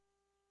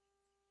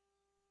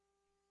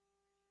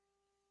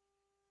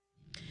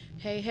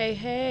Hey, hey,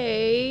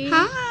 hey.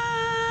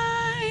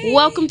 Hi.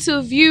 Welcome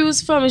to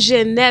Views from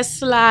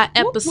Genesla,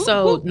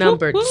 episode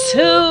number 2.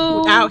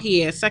 Out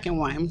here, second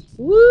one.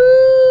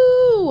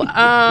 Woo!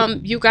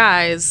 You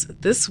guys,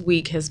 this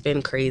week has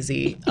been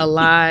crazy. A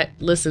lot.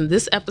 Listen,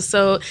 this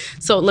episode.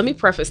 So let me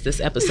preface this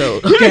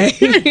episode,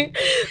 okay?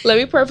 Let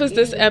me preface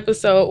this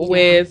episode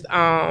with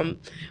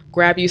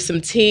grab you some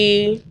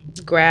tea,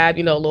 grab,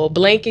 a little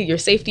blanket, your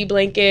safety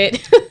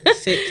blanket.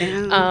 Sit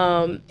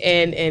down.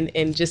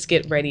 And just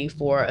get ready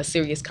for a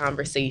serious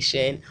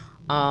conversation.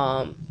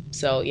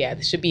 So yeah,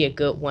 this should be a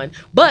good one.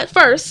 But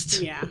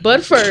first,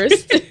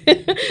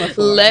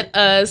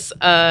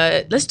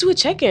 let's do a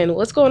check-in.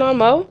 What's going on,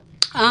 Mo?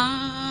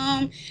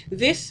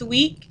 This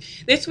week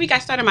I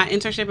started my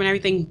internship and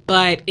everything,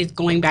 but it's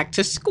going back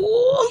to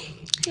school.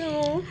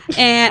 Aww.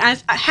 And I'm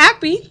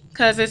happy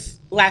because it's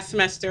last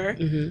semester.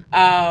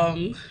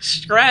 Mm-hmm.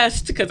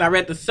 Stressed because I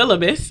read the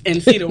syllabus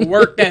and see the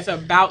work that's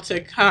about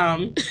to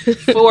come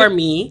for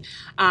me.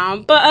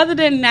 But other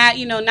than that,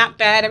 not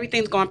bad.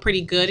 Everything's going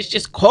pretty good. It's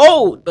just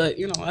cold,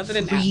 but other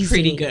than that,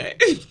 pretty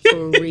good.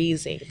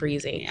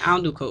 Freezing. Yeah, I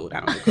don't do cold.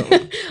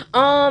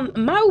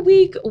 My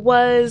week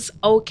was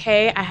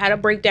okay. I had a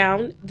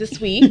breakdown this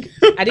week.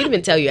 I didn't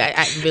even tell you.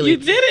 I really You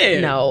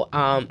didn't. No.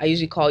 I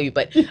usually call you,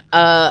 but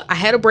I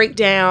had a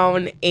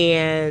breakdown,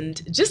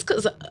 and just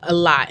because a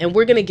lot, and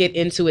we're gonna get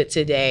into it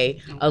today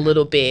a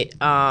little bit.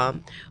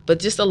 But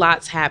just a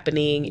lot's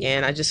happening,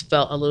 and I just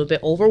felt a little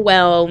bit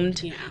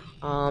overwhelmed. Yeah.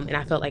 And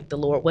I felt like the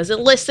Lord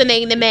wasn't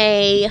listening to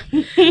me.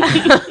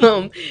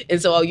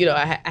 And so,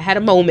 I had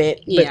a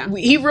moment, but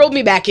he reeled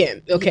me back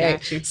in. Okay.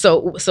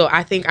 So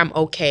I think I'm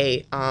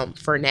okay,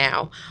 for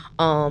now.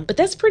 But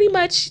that's pretty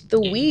much the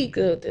week.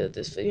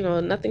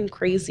 Nothing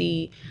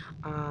crazy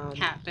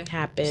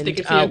happened.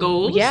 Sticking to your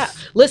goals. Yeah.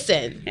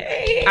 Listen,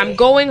 I'm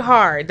going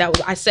hard.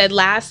 I said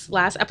last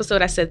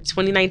episode, I said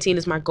 2019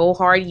 is my go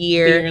hard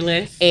year.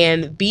 Fearless.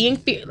 And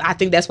being I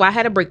think that's why I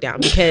had a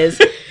breakdown,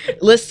 because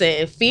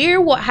listen,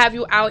 fear will have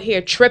you out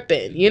here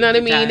tripping. You know what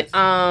I mean?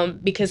 Yes.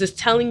 Because it's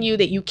telling you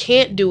that you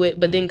can't do it,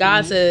 but then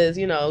God says,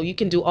 you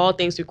can do all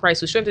things through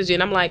Christ who strengthens you.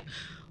 And I'm like,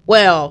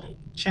 well,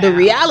 Child. The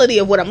reality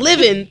of what I'm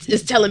living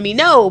is telling me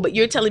no, but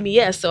you're telling me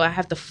yes. So I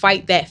have to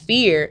fight that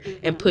fear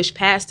and push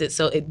past it.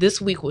 So this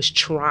week was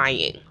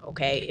trying.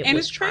 Okay.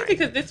 It's crazy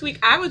because this week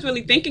I was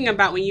really thinking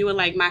about when you were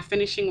like, my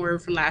finishing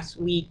word from last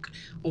week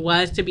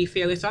was to be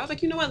fearless. So I was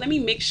like, you know what? Let me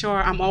make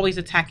sure I'm always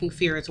attacking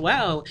fear as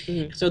well.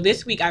 Mm-hmm. So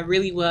this week I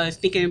really was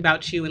thinking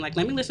about you and like,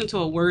 let me listen to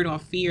a word on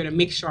fear to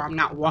make sure I'm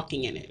not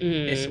walking in it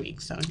this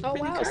week. So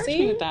wow,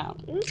 see?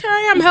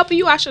 Okay, I'm helping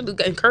you. I should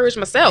encourage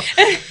myself.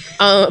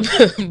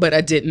 But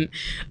I didn't.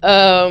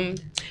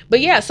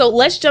 But yeah, so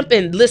let's jump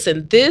in.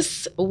 Listen,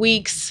 this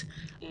week's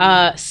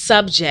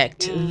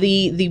subject,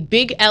 the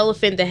big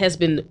elephant that has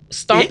been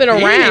stomping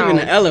around. It ain't even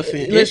an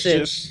elephant.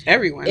 Listen, it's just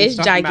everyone. It's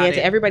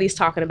gigantic. Everybody's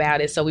talking about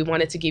it. So we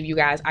wanted to give you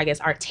guys, I guess,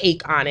 our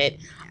take on it.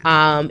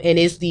 And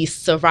it's the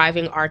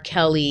Surviving R.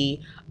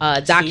 Kelly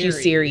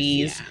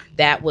docuseries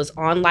that was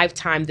on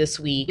Lifetime this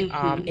week.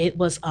 It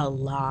was a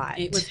lot.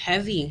 It was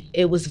heavy.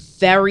 It was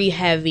very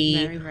heavy.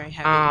 Very, very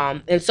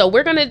heavy. And so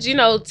we're gonna,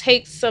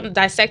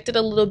 dissect it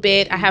a little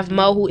bit. I have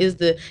Mo, who is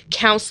the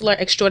counselor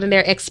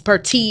extraordinaire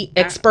expert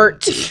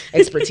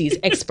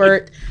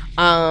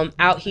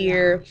out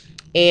here,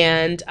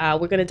 and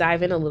we're gonna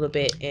dive in a little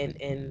bit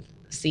and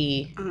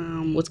see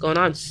what's going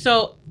on.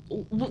 So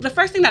the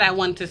first thing that I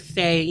want to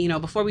say,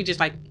 before we just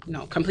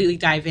completely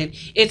dive in,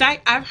 is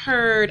I've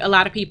heard a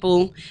lot of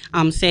people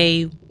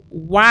say,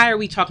 why are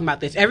we talking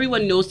about this?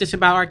 Everyone knows this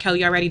about R.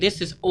 Kelly already.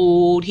 This is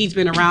old. He's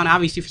been around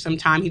obviously for some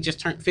time. He just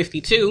turned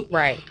 52.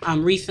 Right.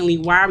 Recently.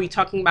 Why are we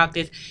talking about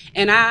this?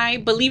 And I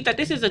believe that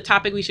this is a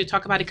topic we should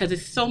talk about because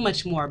it's so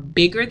much more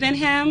bigger than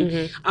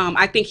him.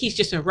 I think he's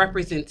just a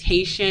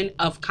representation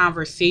of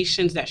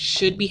conversations that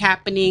should be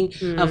happening,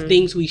 of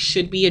things we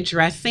should be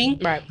addressing.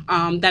 Right.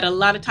 That a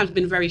lot of times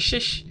been very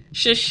shush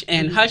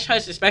and hush,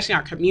 especially in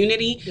our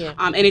community. Yeah.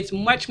 And it's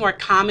much more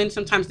common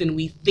sometimes than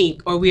we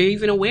think or we're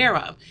even aware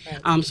of.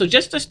 Right. So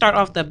just to start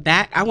off the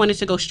bat, I wanted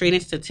to go straight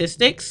in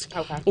statistics.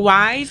 Okay.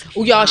 Wise.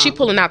 Oh, y'all, she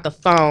pulling out the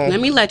phone. Let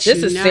me let you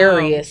know. This is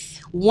serious.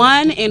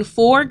 1 in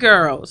 4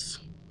 girls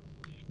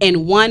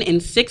and 1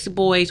 in 6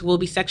 boys will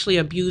be sexually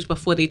abused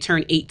before they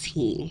turn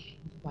 18.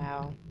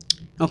 Wow.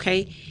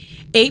 Okay.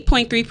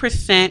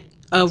 8.3%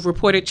 of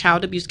reported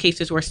child abuse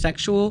cases were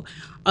sexual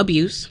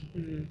abuse.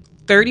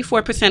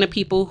 34% of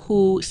people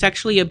who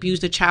sexually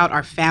abused a child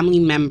are family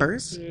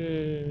members.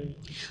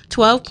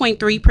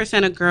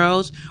 12.3% of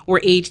girls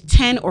were aged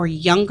 10 or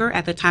younger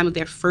at the time of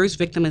their first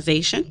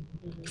victimization.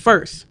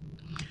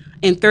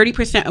 And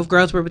 30% of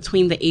girls were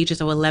between the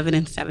ages of 11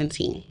 and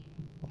 17.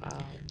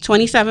 Wow.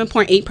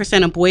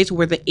 27.8% of boys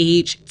were the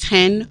age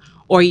 10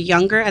 or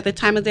younger at the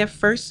time of their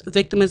first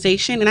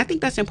victimization. And I think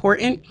that's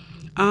important.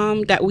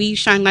 That we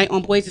shine light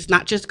on boys. It's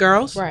not just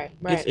girls. Right.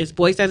 It's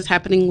boys that it's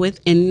happening with.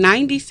 And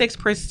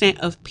 96%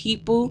 of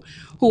people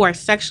who are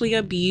sexually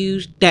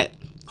abused,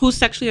 who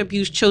sexually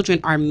abused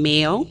children are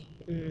male,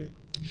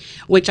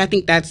 which I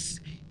think that's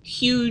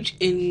huge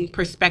in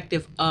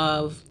perspective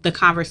of the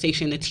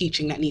conversation, the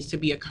teaching that needs to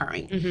be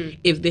occurring.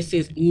 If this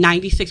is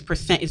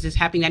 96%, is this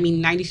happening? That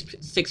means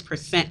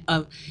 96%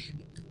 of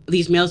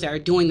these males that are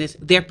doing this,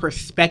 their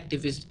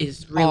perspective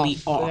is really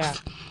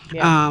off.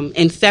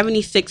 And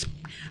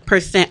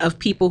 76% of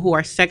people who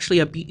are sexually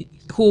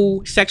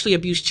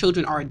abuse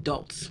children are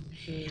adults.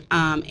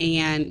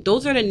 And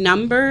those are the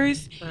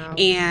numbers.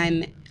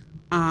 And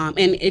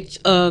it's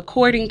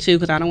according to,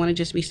 because I don't want to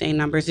just be saying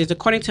numbers, it's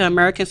according to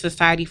American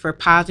Society for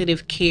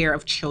Positive Care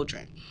of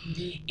Children.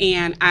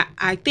 And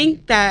I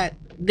think that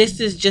this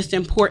is just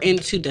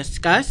important to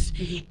discuss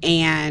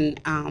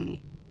and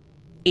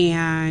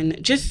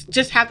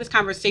just have this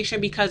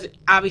conversation, because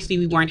obviously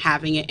we weren't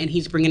having it and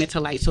he's bringing it to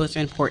light, so it's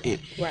important.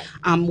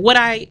 What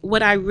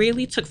I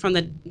really took from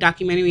the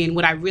documentary and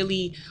what I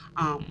really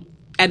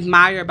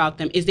admire about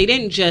them is they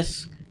didn't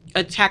just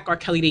attack R.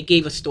 Kelly, they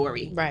gave a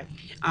story.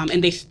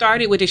 And they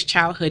started with his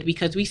childhood,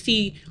 because we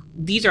see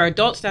these are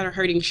adults that are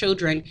hurting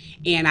children.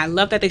 And I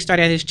love that they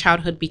started at his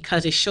childhood,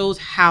 because it shows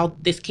how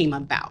this came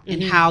about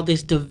and how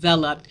this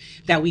developed,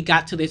 that we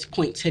got to this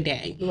point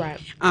today.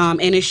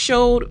 And it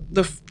showed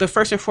the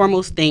first and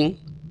foremost thing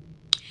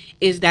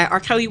is that R.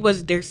 Kelly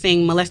was, they're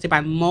saying, molested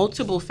by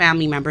multiple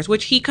family members,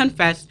 which he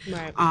confessed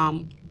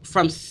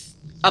from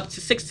up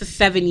to 6 to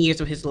 7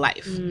 years of his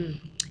life.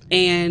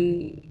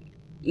 And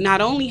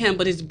not only him,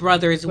 but his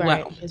brother as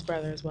well.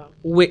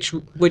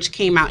 Which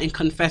came out and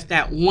confessed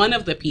that one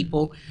of the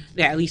people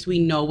that at least we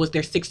know was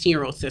their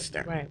 16-year-old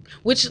sister.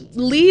 Which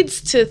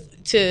leads to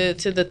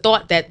the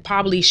thought that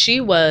probably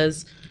she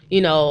was,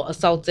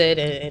 assaulted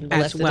and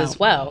molested as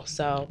well.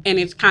 So, and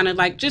it's kind of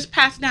like just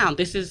passed down.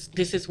 This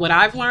is what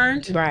I've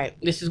learned.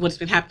 This is what's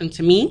been happening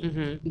to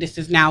me. This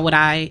is now what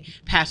I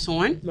pass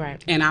on.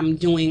 And I'm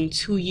doing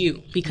to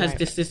you, because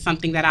this is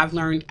something that I've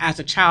learned as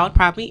a child,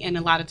 probably, and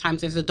a lot of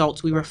times as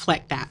adults we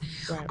reflect that.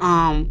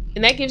 And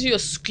that gives you a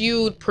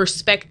skewed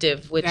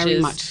perspective, which very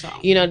is much so.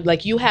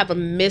 Like you have a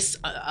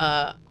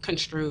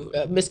misconstrued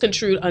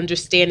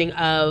understanding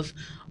of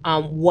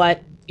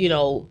what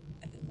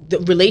the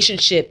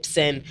relationships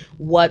and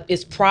what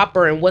is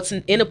proper and what's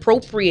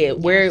inappropriate,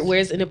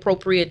 where's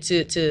inappropriate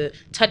to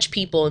touch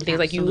people and things.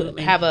 Absolutely.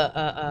 Like you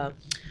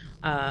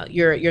have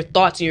your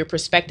thoughts and your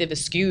perspective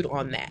is skewed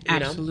on that.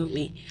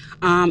 Absolutely.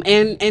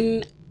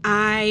 And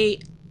I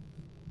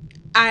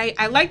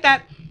like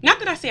that. Not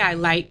that I say I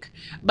like,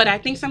 but I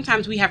think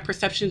sometimes we have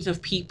perceptions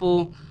of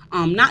people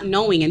not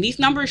knowing. And these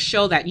numbers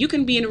show that you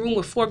can be in a room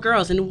with 4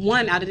 girls and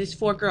one out of these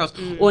 4 girls,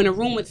 or in a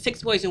room with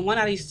 6 boys and one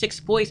out of these 6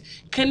 boys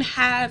can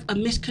have a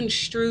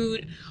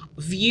misconstrued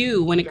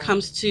view when it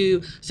comes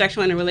to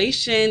sexual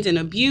interrelations and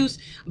abuse,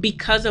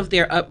 because of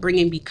their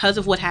upbringing, because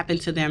of what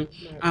happened to them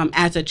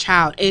as a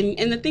child.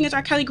 And the thing is,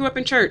 R. Kelly grew up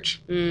in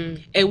church. And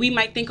we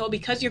might think,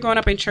 because you're growing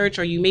up in church,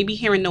 or you may be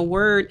hearing the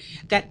word,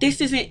 that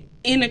this isn't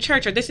in a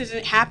church, or this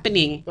isn't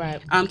happening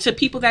to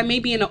people that may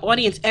be in the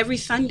audience every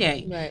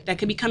Sunday, that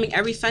could be coming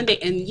every Sunday,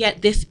 and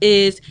yet this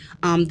is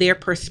their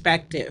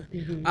perspective.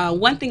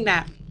 One thing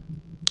that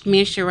me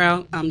and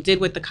Sherelle did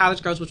with the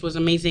college girls, which was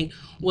amazing,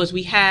 was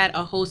we had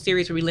a whole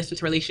series where we listened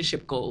to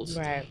Relationship Goals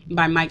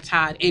by Mike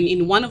Todd. And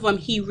in one of them,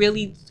 he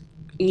really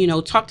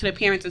talked to the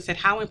parents and said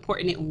how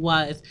important it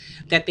was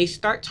that they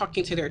start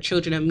talking to their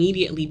children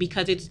immediately,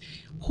 because it's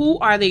who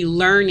are they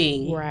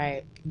learning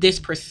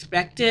this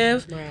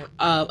perspective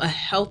of a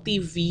healthy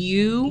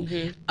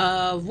view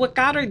of what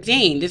God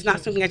ordained. It's not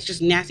something that's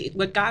just nasty. It's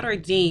what God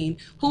ordained.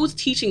 Who's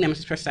teaching them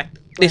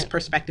this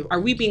perspective?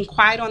 Are we being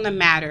quiet on the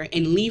matter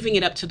and leaving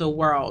it up to the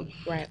world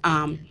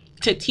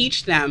to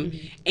teach them,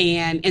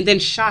 and then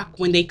shock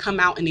when they come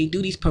out and they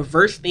do these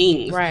perverse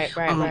things?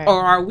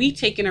 Or are we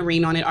taking a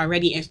rein on it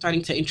already and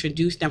starting to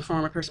introduce them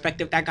from a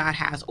perspective that God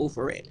has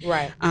over it?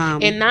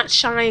 And not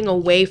shying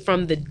away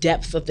from the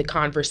depth of the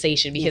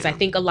conversation, because I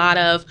think a lot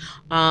of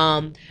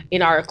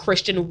in our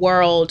Christian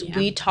world,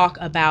 we talk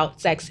about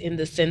sex in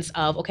the sense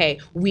of, okay,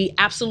 we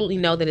absolutely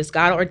know that it's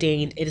God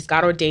ordained. It is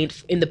God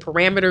ordained in the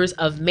parameters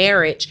of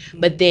marriage,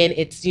 but then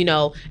it's,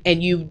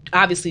 and you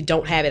obviously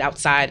don't have it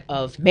outside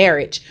of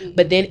marriage.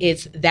 But then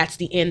that's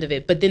the end of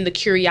it. But then the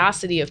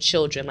curiosity of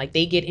children, like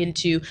they get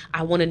into,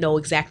 I want to know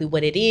exactly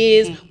what it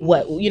is,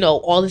 what,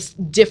 all this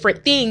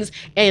different things.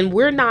 And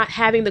we're not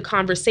having the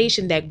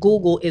conversation that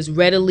Google is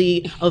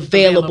readily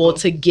available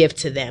to give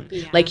to them.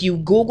 Like you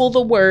Google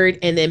the word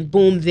and then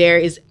boom, there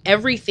is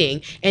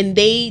everything. And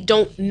they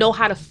don't know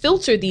how to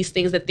filter these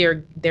things that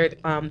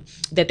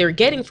they're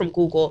getting from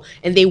Google.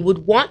 And they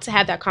would want to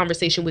have that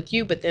conversation with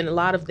you, but then a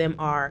lot of them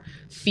are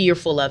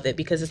fearful of it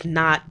because it's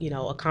not,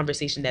 a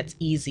conversation that's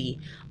easy,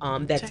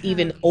 that's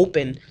even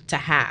open to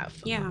have.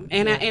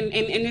 And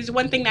there's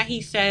one thing that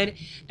he said,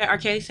 that R.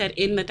 Kelly said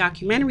in the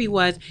documentary,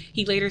 was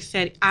he later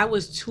said, I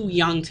was too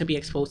young to be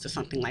exposed to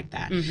something like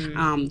that.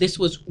 This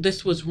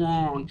was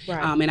wrong.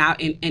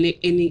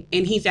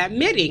 And he's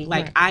admitting,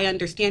 like, I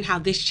understand how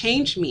this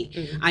changed me.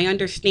 I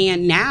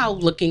understand now,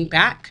 looking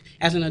back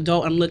as an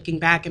adult, I'm looking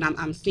back and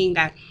I'm seeing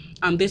that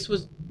this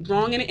was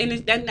wrong,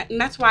 and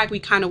that's why we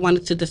kind of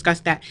wanted to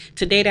discuss that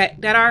today,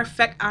 that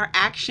affect our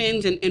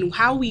actions and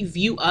how we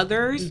view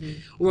others,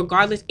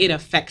 regardless, it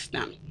affects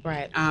them.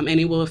 Right. And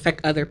it will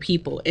affect other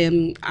people.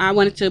 And I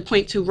wanted to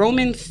point to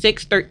Romans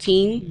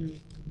 6:13.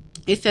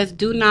 It says,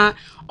 do not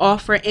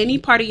offer any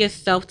part of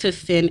yourself to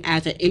sin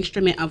as an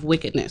instrument of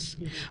wickedness,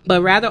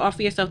 but rather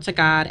offer yourself to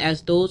God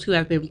as those who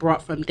have been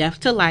brought from death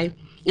to life,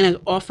 and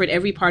have offered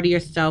every part of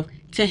yourself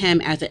to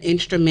him as an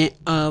instrument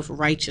of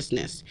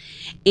righteousness.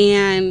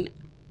 And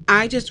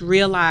I just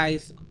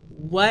realized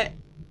what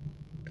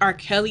R.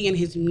 Kelly and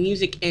his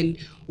music and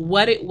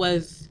what it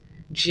was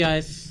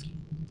just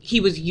he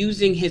was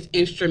using his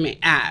instrument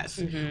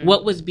as,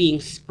 what was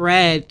being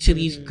spread to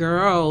these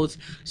girls,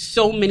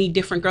 so many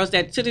different girls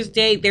that to this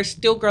day, there's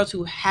still girls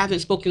who haven't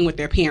spoken with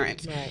their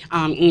parents,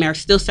 and are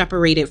still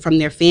separated from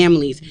their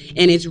families,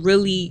 and it's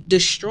really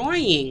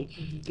destroying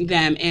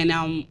them. And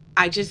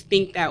I just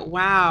think that,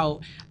 wow,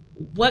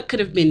 what could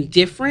have been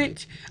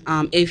different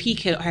if he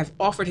could have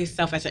offered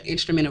himself as an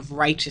instrument of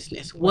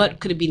righteousness? What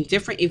could have been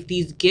different if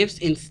these gifts,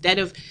 instead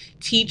of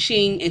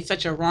teaching in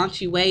such a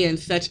raunchy way, in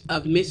such a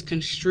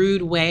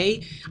misconstrued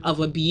way of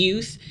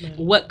abuse,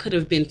 what could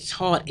have been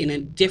taught in a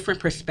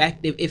different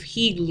perspective if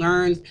he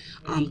learns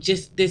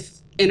just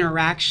this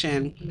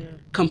interaction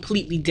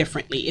completely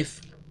differently?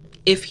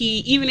 If he,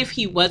 even if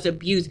he was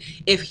abused,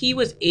 if he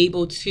was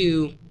able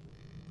to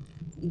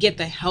get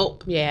the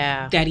help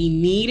that he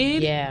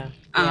needed,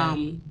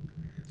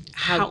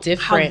 how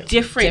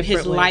different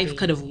his life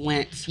could have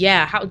went.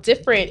 Yeah, how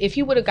different if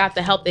he would have got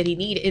the help that he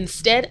needed,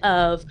 instead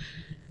of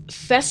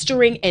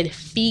festering and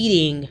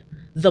feeding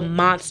the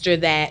monster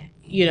that,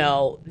 you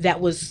know, that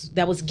was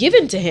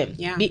given to him.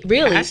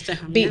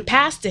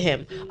 Passed to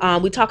him.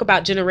 We talk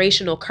about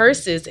generational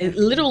curses, and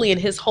literally in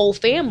his whole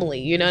family,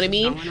 you know what I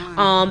mean?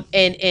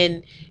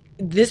 And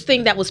this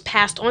thing that was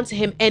passed on to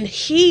him, and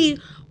he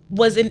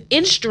was an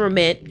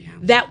instrument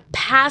that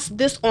passed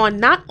this on,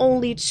 not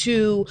only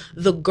to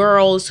the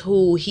girls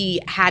who he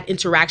had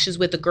interactions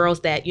with, the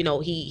girls that, you know,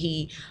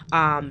 he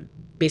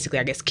basically,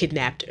 I guess,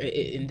 kidnapped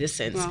in this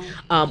sense,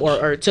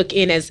 or took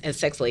in as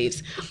sex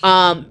slaves.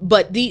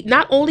 But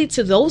not only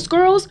to those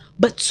girls,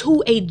 but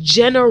to a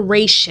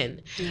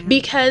generation.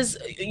 Because,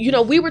 you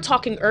know, we were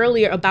talking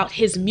earlier about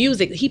his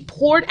music. He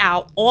poured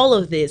out all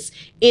of this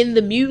in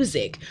the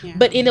music,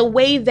 but in a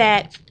way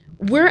that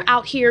we're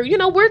out here, you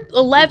know, we're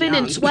 11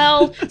 and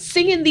 12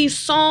 singing these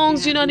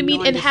songs, you know what I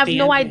mean? And have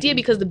no idea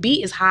because the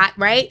beat is hot,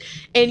 right?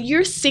 And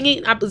you're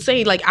singing, I was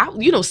saying, like,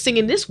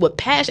 singing this with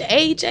passion,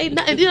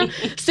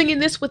 singing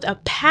this with a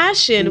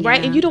passion,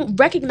 right? And you don't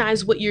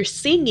recognize what you're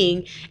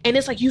singing. And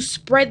it's like you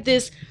spread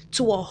this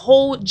to a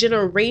whole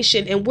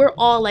generation, and we're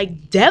all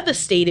like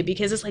devastated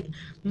because it's like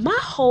my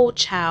whole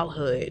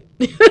childhood,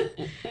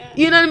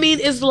 you know what I mean?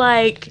 It's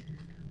like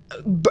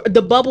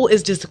the bubble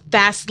is just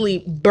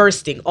fastly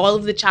bursting. All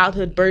of the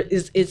childhood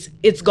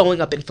it's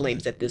going up in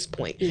flames at this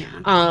point.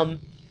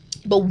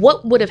 But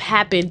what would have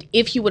happened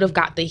if he would have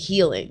got the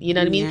healing? You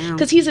know what I mean?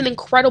 Because he's an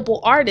incredible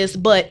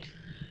artist, but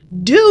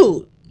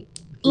dude,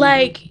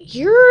 like,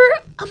 you're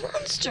a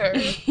monster.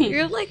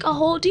 You're like a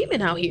whole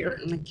demon out here.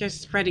 Like, you're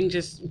spreading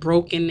just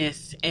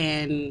brokenness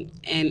and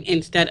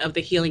instead of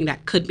the healing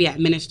that could be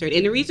administered.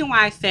 And the reason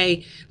why I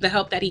say the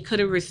help that he could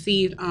have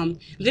received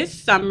this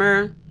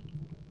summer,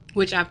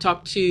 which I've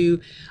talked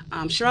to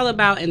Sherelle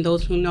about, and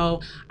those who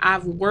know,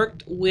 I've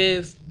worked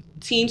with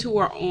teens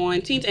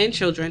and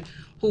children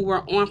who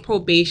were on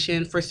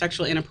probation for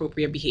sexual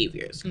inappropriate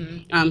behaviors.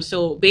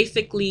 So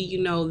basically,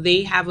 you know,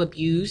 they have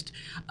abused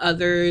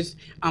others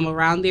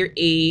around their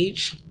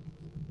age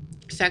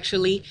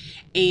sexually,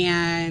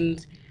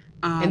 and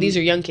these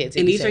are young kids.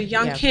 And these are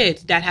young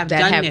kids that have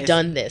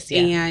done this.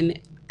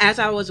 And as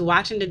I was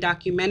watching the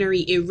documentary,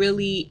 it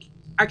really,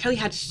 R. Kelly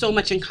had so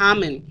much in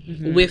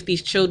common with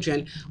these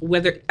children,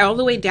 whether all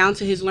the way down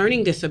to his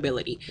learning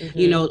disability.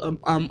 You know,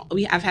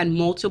 I've had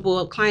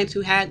multiple clients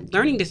who had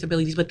learning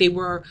disabilities, but they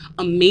were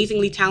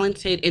amazingly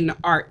talented in the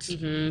arts,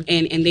 and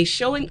they're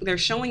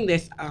showing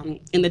this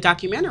in the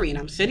documentary. And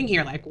I'm sitting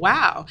here like,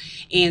 wow.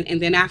 And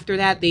then after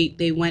that,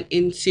 they went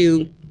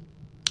into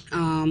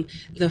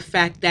the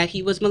fact that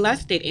he was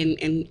molested,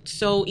 and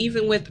so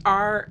even with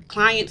our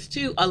clients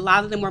too, a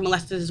lot of them were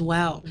molested as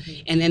well,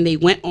 and then they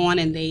went on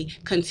and they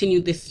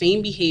continued this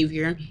same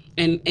behavior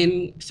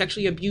and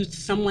sexually abused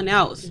someone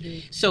else.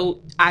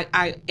 So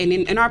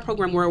in our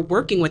program, we're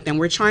working with them.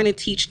 We're trying to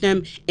teach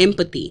them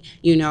empathy,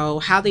 you know,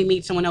 how they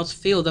made someone else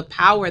feel, the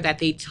power that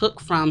they took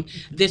from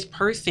this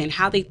person,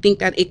 how they think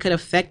that it could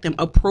affect them,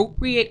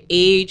 appropriate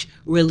age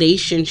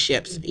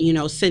relationships, you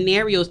know,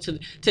 scenarios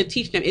to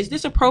teach them, is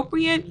this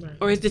appropriate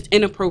or is this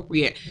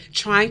inappropriate?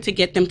 Trying to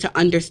get them to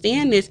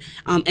understand this.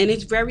 And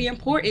it's very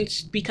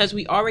important because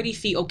we already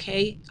see,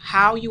 okay,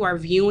 how you are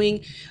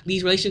viewing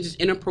these relationships is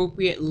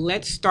inappropriate.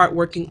 Let's start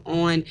working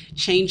on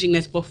changing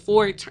this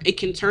before it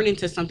can turn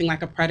into something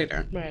like a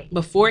predator.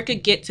 Before it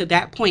could get to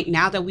that point,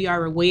 now that we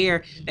are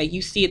aware that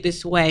you see it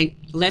this way,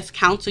 let's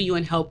counsel you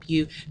and help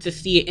you to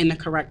see it in the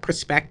correct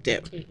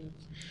perspective.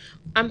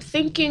 I'm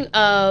thinking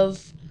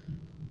of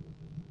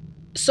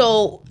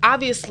So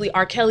obviously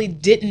R. Kelly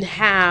didn't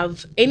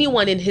have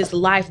anyone in his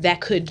life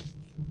that could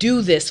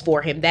do this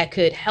for him, that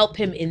could help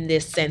him in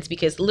this sense,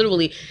 because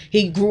literally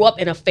he grew up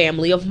in a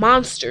family of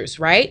monsters,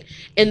 right?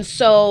 And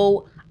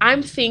so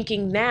I'm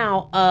thinking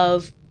now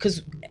of,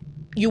 because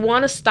you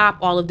want to stop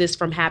all of this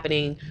from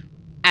happening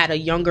at a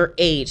younger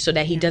age so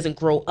that he doesn't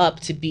grow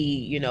up to be,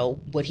 you know,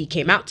 what he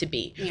came out to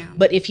be. Yeah.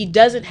 But if he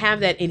doesn't have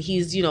that and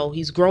he's, you know,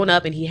 he's grown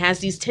up and he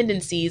has these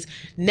tendencies,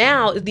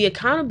 now the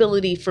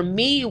accountability for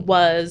me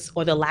was,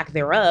 or the lack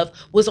thereof,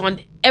 was on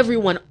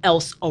everyone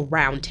else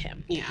around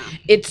him. Yeah.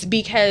 It's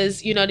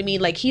because, you know what I mean?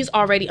 Like, he's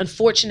already,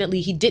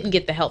 unfortunately, he didn't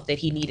get the help that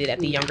he needed at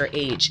the younger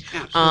age.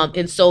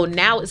 And so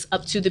now it's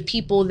up to the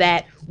people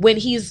that when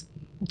he's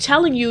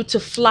telling you to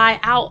fly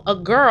out a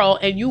girl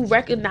and you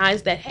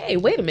recognize that, hey,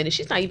 wait a minute,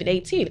 she's not even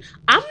 18.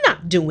 I'm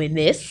not doing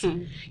this.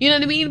 You know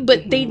what I mean?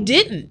 But they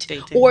didn't.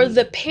 Or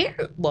the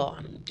parent, well,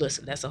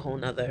 listen, that's a whole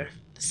nother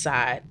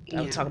side.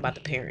 I'm talking about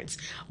the parents.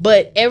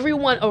 But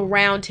everyone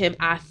around him,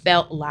 I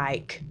felt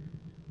like,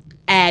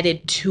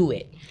 added to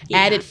it.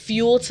 Added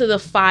fuel to the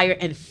fire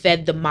and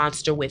fed the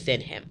monster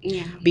within him.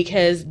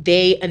 Because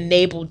they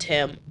enabled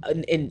him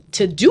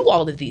to do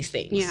all of these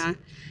things.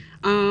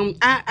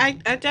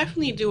 I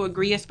definitely do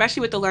agree, especially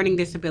with the learning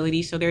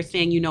disability. So they're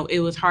saying, you know, it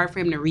was hard for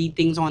him to read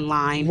things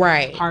online,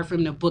 right? Hard for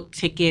him to book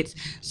tickets.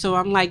 So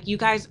I'm like, you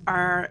guys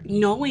are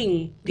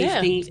knowing these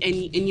things, and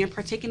you're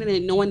partaking in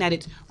it, knowing that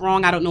it's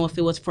wrong. I don't know if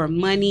it was for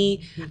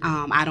money.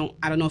 I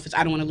don't know if it's,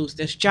 I don't want to lose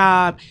this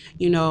job.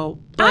 You know,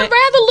 but I'd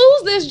rather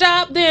lose this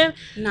job than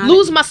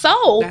lose my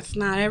soul. That's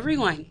not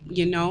everyone,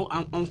 you know.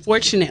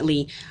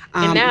 Unfortunately,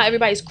 and now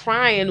everybody's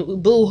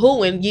crying,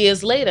 boo-hooing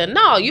years later.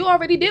 No, you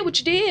already did what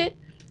you did.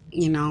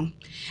 You know,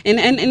 and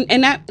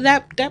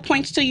that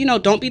points to, you know,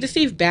 don't be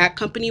deceived. Bad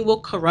company will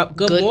corrupt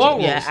good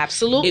morals. Yeah,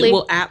 absolutely. It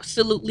will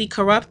absolutely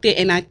corrupt it.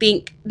 And I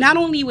think not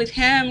only with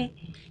him,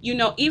 you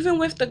know, even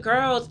with the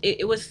girls,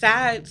 it was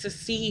sad to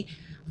see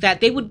that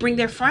they would bring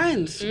their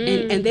friends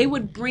and they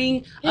would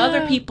bring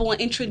other people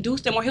and introduce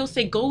them, or he'll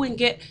say, go and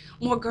get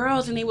more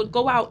girls, and they would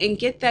go out and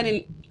get that,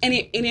 and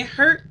it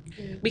hurt.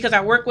 Because I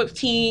work with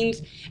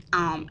teens,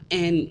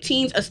 and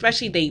teens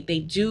especially, they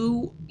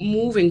do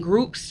move in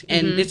groups,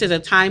 and this is a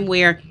time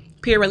where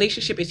peer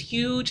relationship is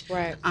huge.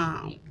 Right.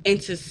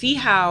 And to see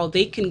how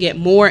they can get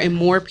more and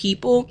more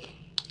people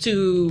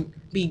to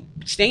be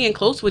staying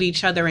close with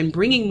each other and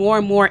bringing more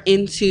and more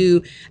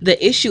into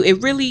the issue,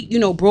 it really, you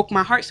know, broke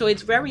my heart. So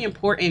it's very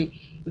important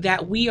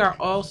that we are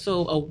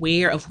also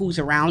aware of who's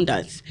around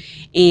us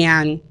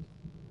and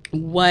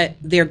what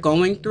they're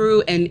going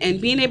through, and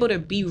being able to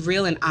be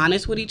real and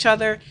honest with each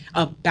other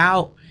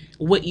about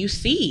what you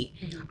see,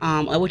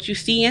 what you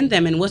see in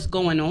them and what's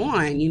going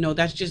on. You know,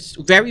 that's just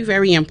very,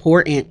 very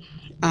important.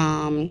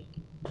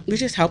 We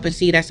just help and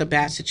see that's a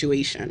bad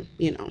situation,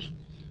 you know.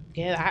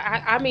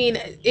 Yeah, I mean,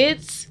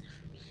 it's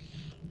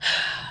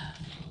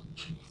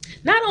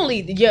not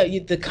only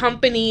the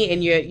company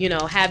and your, you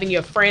know, having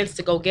your friends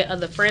to go get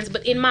other friends,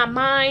 but in my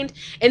mind,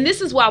 and this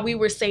is why we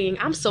were saying,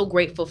 I'm so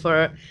grateful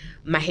for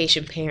my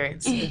Haitian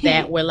parents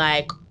that were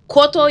like,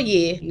 koto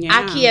ye,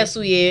 aki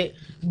esouye,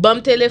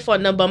 bam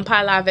téléphone nan, bam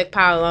parle avec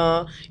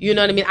parents, you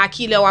know what I mean?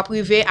 Aki le wap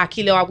rive,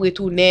 aki le wap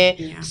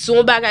retourne,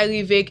 son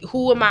bagay rive,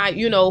 who am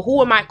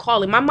I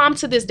calling? My mom,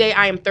 to this day,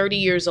 I am 30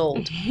 years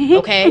old,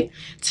 okay?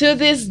 To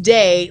this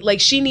day,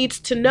 like, she needs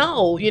to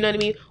know, you know what I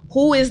mean?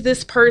 Who is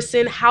this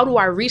person? How do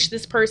I reach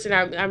this person?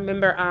 I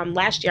remember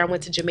last year I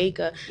went to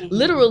Jamaica,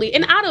 literally,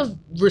 and out of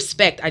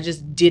respect, I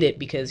just did it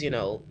because, you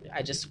know,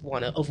 I just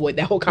want to avoid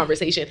that whole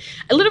conversation.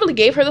 I literally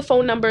gave her the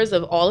phone numbers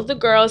of all of the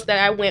girls that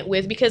I went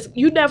with, because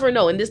you never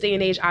know in this day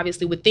and age,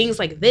 obviously, with things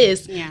like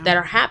this that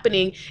are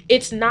happening.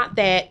 It's not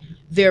that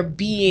they're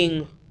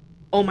being,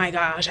 oh my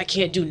gosh, I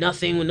can't do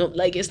nothing.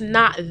 Like, it's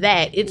not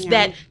that. It's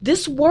that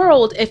this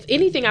world, if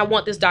anything, I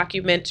want this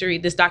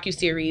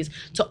docuseries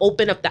to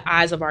open up the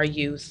eyes of our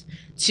youth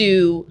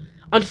to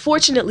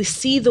unfortunately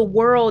see the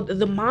world,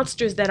 the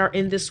monsters that are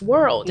in this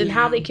world, and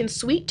how they can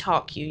sweet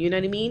talk you, you know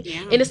what I mean?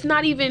 And it's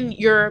not even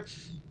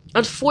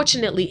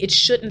unfortunately, it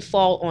shouldn't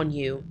fall on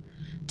you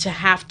to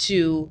have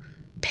to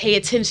pay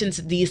attention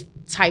to these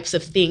types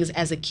of things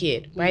as a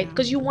kid, right?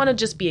 Because you want to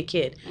just be a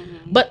kid.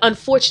 But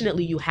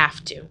unfortunately, you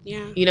have to.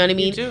 You know what I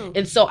mean? You do.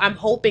 And so I'm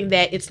hoping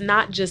that it's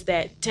not just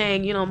that,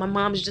 dang, you know, my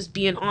mom's just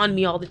being on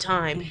me all the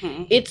time.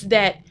 It's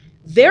that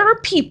there are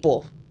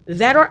people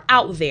that are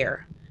out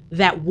there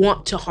that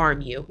want to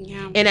harm you.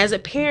 And as a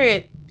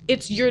parent,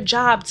 it's your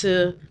job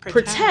to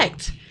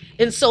protect.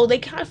 And so they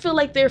kind of feel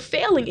like they're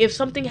failing if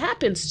something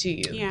happens to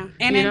you.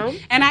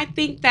 And I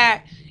think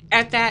that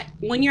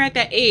when you're at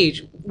that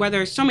age,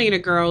 whether so many of the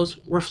girls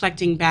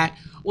reflecting back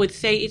would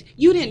say,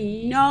 you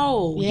didn't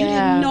know. You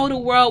didn't know the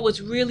world was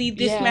really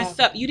this messed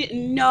up. You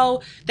didn't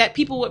know that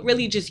people would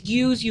really just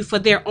use you for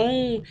their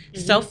own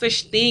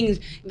selfish things.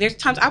 There's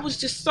times I was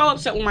just so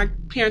upset when my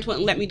parents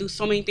wouldn't let me do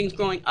so many things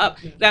growing up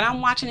that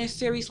I'm watching this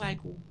series like,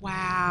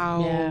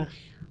 wow,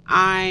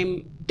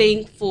 I'm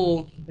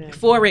thankful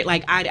for it.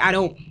 Like, I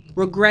don't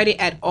regret it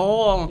at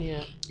all.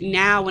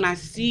 Now when I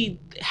see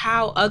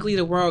how ugly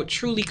the world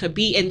truly could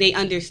be, and they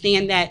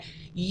understand that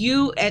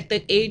you, at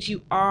the age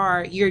you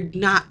are, you're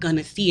not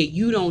gonna see it.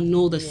 You don't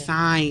know the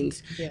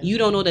signs. You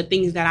don't know the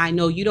things that I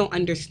know. You don't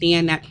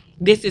understand that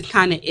this is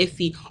kind of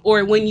iffy.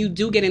 Or when you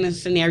do get in a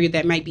scenario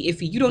that might be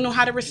iffy, you don't know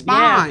how to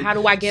respond. How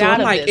do I get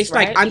out of this? It's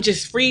like I'm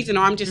just freezing,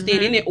 or I'm just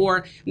staying in it,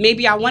 or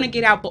maybe I want to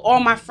get out, but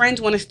all my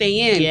friends want to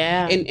stay in.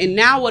 And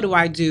now what do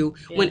I do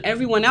when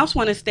everyone else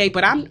want to stay,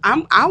 but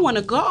I want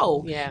to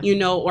go? You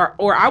know,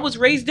 or I was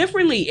raised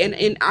differently,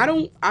 and I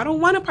don't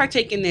want to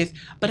partake in this,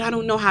 but I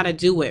don't know how to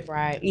do it.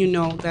 You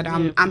know that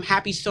I'm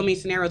happy so many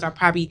scenarios I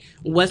probably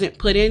wasn't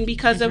put in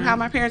because of how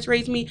my parents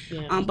raised me.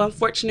 But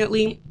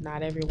unfortunately,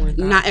 not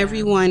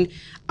everyone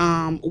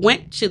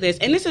went to this.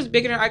 And this is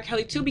bigger than R.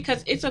 Kelly too,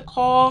 because it's a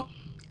call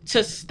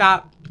to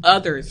stop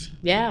others.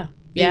 You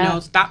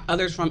know, stop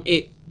others from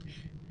it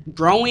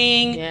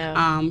growing,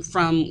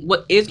 from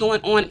what is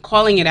going on,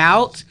 calling it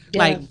out.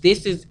 Like,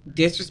 this is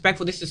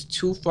disrespectful, this is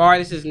too far,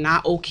 this is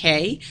not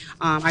okay.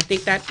 I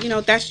think that, you know,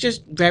 that's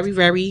just very,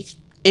 very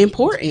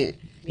important.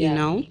 You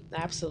know,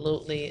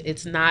 absolutely.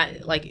 It's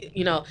not like,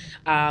 you know,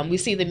 we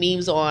see the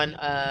memes on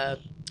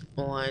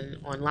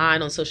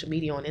online, on social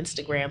media, on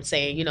Instagram,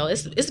 saying, you know,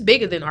 it's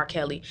bigger than R.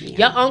 Kelly.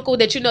 Your uncle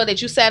that you know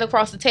that you sat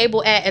across the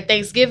table at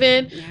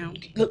Thanksgiving.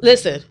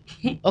 Listen,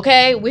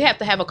 okay, we have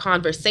to have a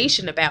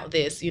conversation about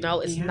this. You know,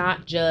 it's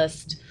not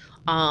just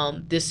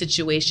this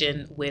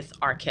situation with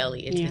R.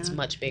 Kelly. It's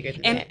much bigger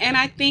than that. And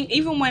I think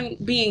even when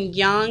being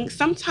young,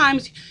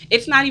 sometimes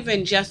it's not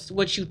even just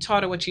what you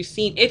taught or what you've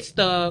seen. It's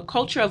the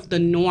culture of the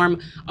norm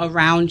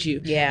around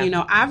you. You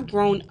know, I've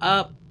grown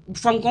up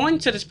from going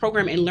to this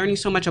program and learning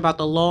so much about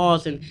the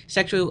laws and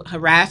sexual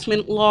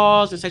harassment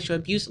laws and sexual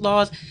abuse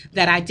laws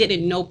that I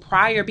didn't know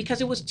prior,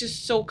 because it was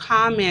just so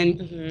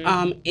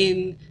common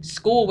in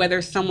school,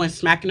 whether someone's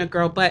smacking a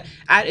girl. But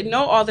I didn't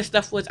know all this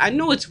stuff I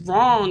know it's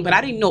wrong, but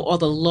I didn't know all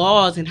the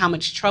laws and how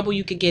much trouble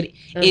you could get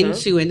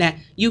into, and that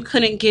you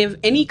couldn't give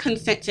any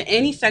consent to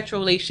any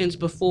sexual relations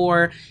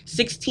before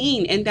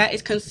 16, and that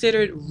is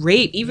considered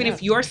rape. Even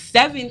if you're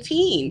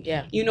 17,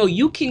 you know,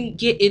 you can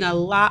get in a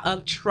lot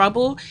of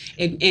trouble.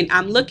 And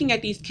I'm looking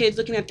at these kids,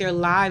 looking at their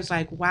lives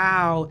like,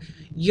 wow,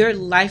 your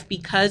life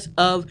because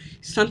of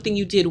something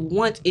you did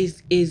once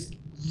is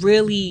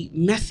really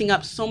messing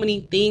up so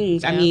many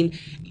things. I mean,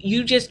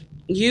 you just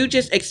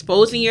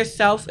exposing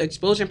yourself,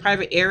 exposing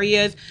private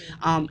areas,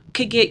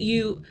 could get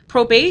you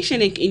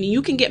probation, and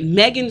you can get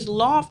Megan's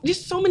Law.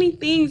 Just so many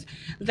things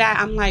that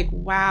I'm like,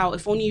 wow,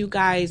 if only you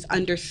guys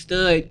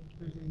understood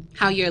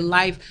how your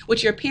life,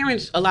 which your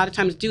parents a lot of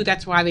times do.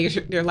 That's why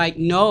they're like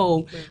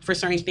no for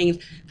certain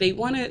things. They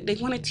want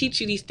to teach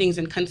you these things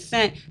and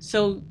consent,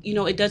 so you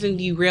know it doesn't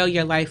derail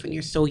your life when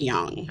you're so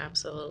young.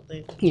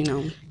 Absolutely. You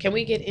know. Can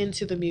we get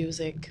into the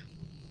music?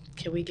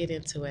 Can we get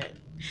into it?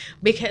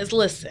 Because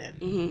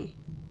listen,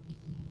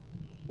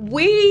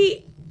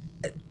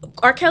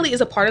 R. Kelly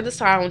is a part of the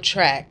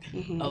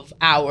soundtrack of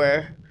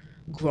our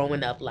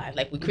growing up life.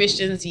 Like, we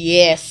Christians,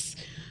 yes,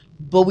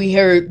 but we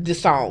heard the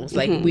songs,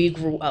 like we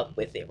grew up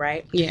with it,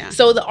 right?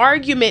 So the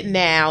argument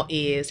now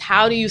is,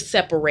 how do you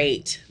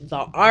separate the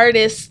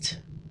artist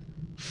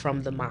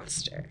from the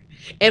monster?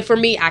 And for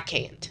me, I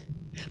can't.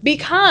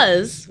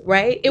 Because,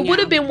 right, it would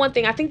have been one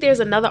thing. I think there's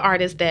another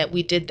artist that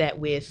we did that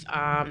with.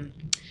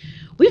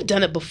 We've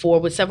done it before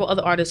with several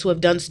other artists who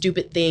have done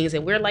stupid things,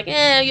 and we're like,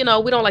 you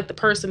know, we don't like the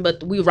person,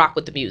 but we rock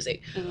with the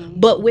music.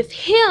 But with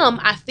him,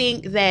 I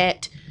think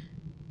that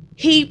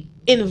he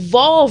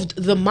involved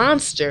the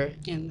monster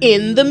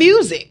in the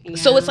music.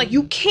 So it's like,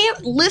 you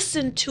can't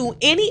listen to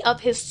any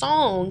of his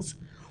songs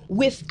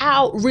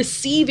without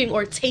receiving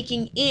or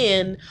taking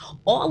in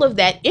all of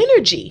that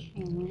energy.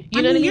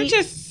 You know what I mean? You're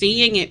just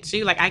seeing it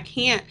too. Like, I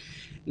can't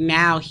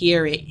now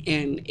hear it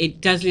and it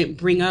doesn't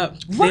bring up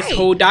this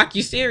whole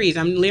docuseries.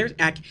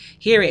 I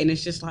hear it and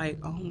it's just like,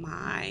 oh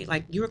my,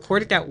 like, you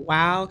recorded that?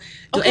 Wow.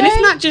 And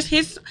it's not just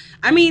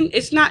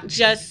it's not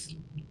just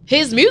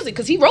his music,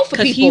 because he wrote for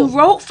people. He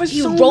wrote for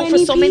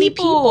so many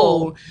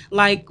people.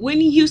 Like,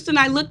 Whitney Houston,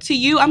 I Look to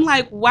You. I'm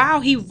like, wow,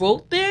 he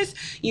wrote this.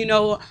 You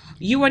know,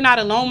 You Were Not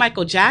Alone,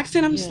 Michael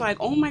Jackson. I'm just like,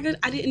 oh my God,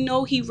 I didn't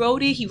know he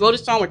wrote it. He wrote a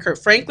song with Kirk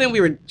Franklin.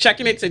 We were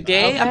checking it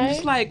today. I'm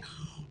just like,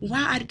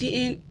 wow, I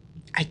didn't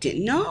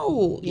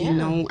know. You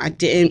know, I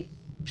didn't.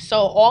 So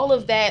all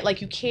of that,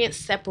 like, you can't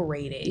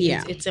separate it.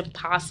 It's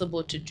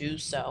impossible to do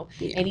so.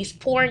 And he's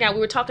pouring out. We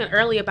were talking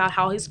earlier about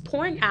how he's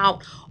pouring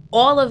out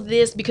all of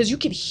this, because you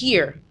can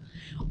hear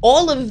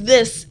all of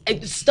this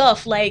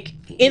stuff, like,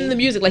 in the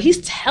music. Like,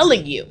 he's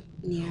telling you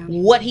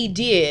what he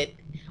did,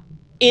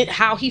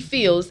 how he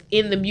feels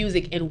in the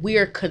music, and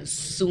we're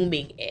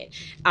consuming it.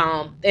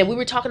 And we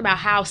were talking about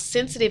how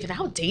sensitive and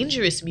how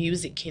dangerous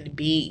music can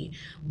be,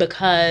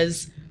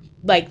 because,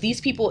 like,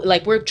 these people,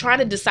 like, we're trying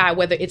to decide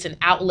whether it's an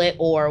outlet,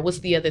 or what's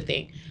the other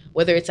thing?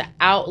 Whether it's an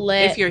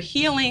outlet, if you're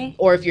healing,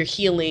 or if you're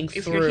healing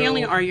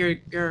or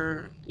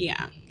you're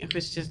if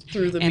it's just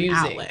through the an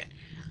music.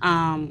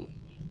 outlet.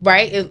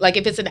 right? Like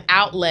if it's an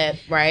outlet,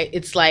 right?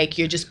 It's like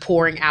you're just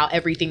pouring out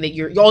everything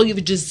that all your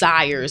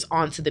desires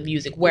onto the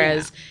music.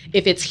 Whereas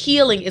if it's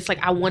healing, it's like,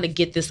 I want to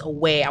get this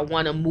away. I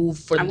want to move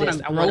from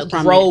this. I want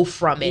to grow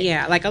from it.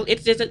 Yeah, like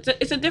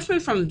it's a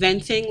different from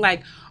venting.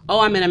 Like, oh,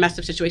 I'm in a messed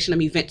up situation. Let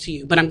me vent to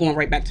you, but I'm going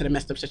right back to the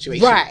messed up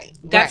situation. Right.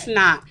 That's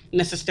not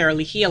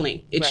necessarily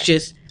healing. It's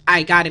just,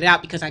 I got it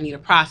out because I need to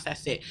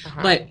process it.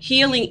 But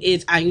healing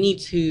is, I need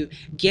to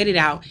get it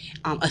out,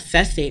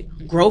 assess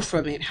it, grow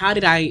from it.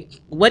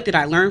 What did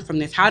I learn from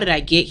this? How did I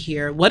get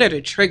here? What are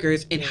the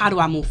triggers, and how do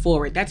I move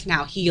forward? That's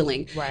now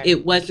healing. Right.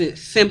 It wasn't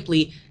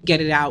simply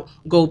get it out,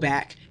 go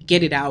back,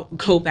 get it out,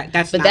 go back.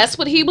 That's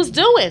what he was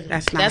doing.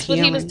 That's what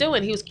he was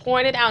doing. He was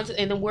pouring it out,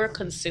 and then we're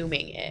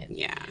consuming it.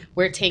 Yeah.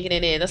 We're taking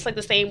it in. That's like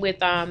the same with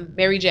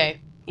Mary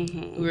J.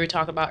 We were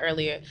talking about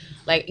earlier.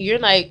 Like, you're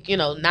like,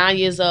 9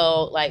 years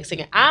old, like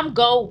singing, I'm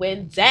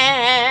going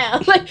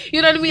down. Like,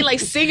 you know what I mean? Like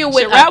singing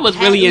with. I was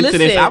really into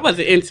this. I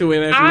wasn't into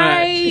it as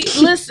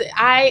much. Listen,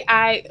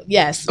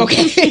 yes.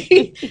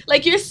 Okay.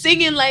 Like, you're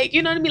singing, like,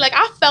 you know what I mean? Like,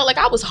 I felt like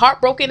I was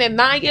heartbroken at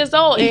 9 years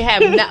old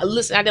and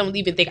I don't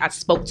even think I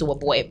spoke to a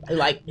boy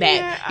like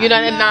that. At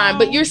 9.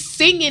 But you're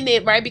singing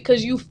it, right?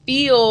 Because you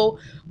feel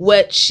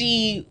what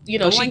she,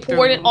 she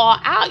poured it all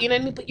out, you know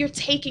what I mean? But you're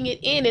taking it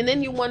in, and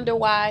then you wonder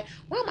why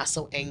am I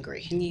so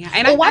angry? Yeah.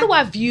 And why do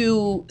I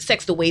view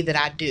sex the way that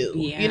I do?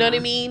 Yeah. You know what I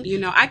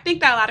mean? I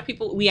think that a lot of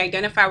people, we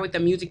identify with the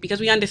music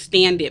because we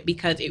understand it,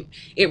 because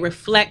it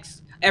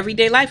reflects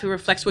everyday life. It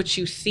reflects what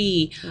you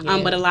see.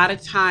 But a lot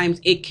of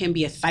times it can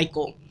be a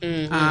cycle.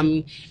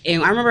 And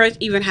I remember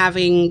even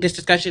having this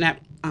discussion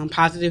at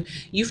Positive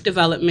Youth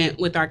Development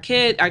with our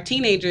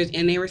teenagers,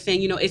 and they were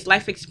saying, it's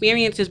life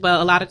experiences, but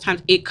a lot of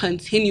times it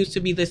continues to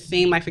be the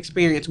same life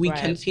experience. We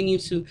continue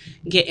to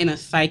get in a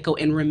cycle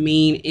and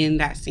remain in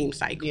that same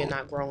cycle. You're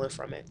not growing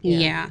from it.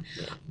 Yeah.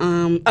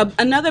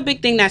 Another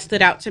big thing that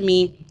stood out to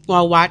me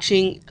while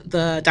watching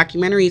the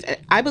documentaries,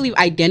 I believe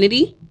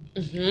identity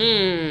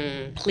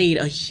played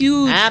a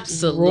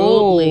huge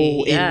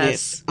role in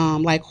this.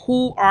 Like,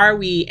 who are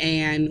we,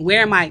 and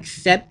where am I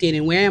accepted,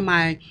 and where am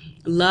I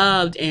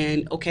loved?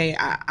 And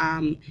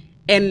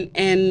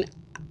and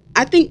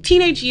I think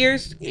teenage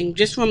years, and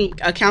just from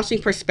a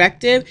counseling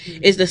perspective,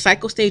 is the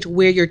cycle stage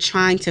where you're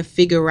trying to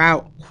figure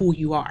out who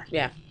you are.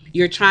 Yeah.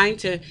 You're trying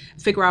to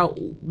figure out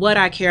what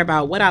I care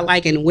about, what I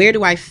like, and where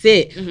do I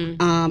fit.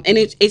 And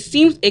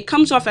it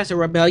comes off as a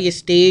rebellious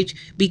stage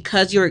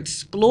because you're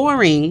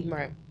exploring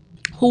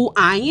who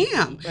I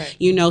am.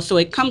 So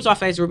it comes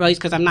off as rebellious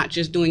because I'm not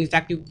just doing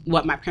exactly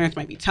what my parents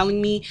might be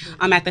telling me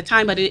at the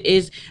time, but it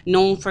is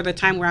known for the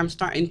time where I'm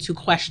starting to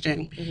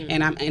question,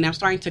 and I'm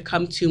starting to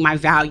come to my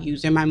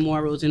values and my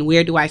morals, and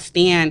where do I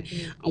stand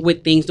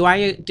with things? Do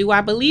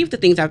I believe the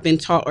things I've been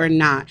taught or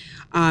not?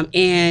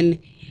 And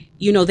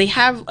they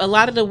have, a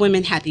lot of the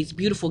women had these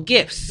beautiful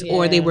gifts,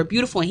 or they were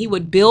beautiful, and he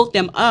would build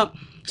them up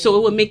so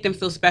it would make them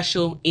feel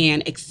special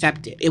and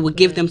accepted. It would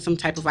give them some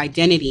type of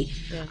identity.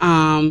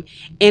 And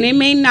it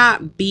may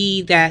not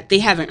be that they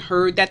haven't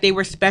heard that they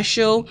were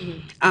special,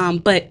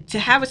 but to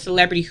have a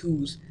celebrity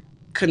who's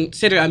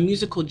considered a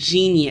musical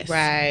genius.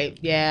 Right.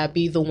 Yeah.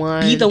 Be the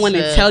one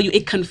to tell you.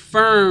 It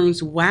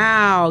confirms,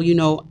 wow,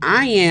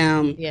 I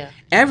am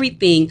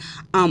everything.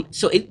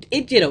 So it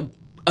did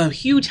a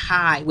huge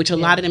high, which a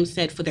lot of them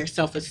said for their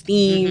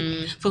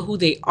self-esteem, for who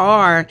they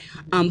are.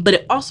 But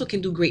it also can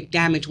do great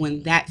damage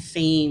when that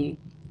same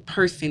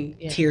person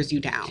tears you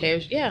down.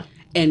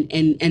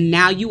 And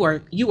now you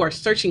are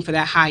searching for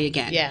that high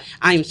again.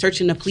 I am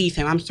searching to please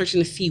him. I'm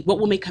searching to see what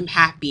will make him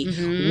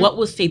happy. What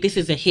will say this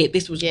is a hit.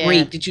 This was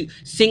great. Did you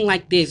sing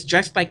like this,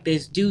 dress like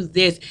this, do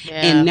this?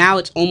 And now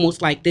it's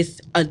almost like this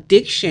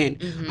addiction.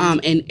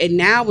 And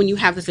now when you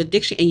have this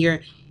addiction and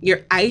you're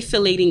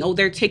isolating,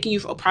 they're taking you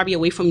probably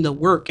away from the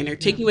work, and they're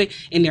taking you away,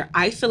 and they're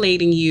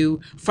isolating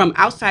you from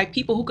outside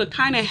people who could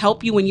kind of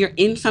help you when you're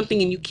in something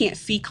and you can't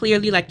see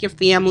clearly, like your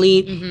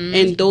family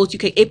and those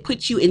it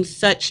puts you in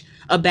such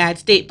a bad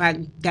state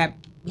by that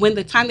when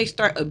the time they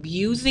start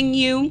abusing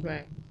you,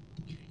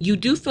 you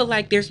do feel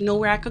like there's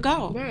nowhere I could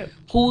go.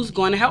 Who's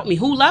going to help me?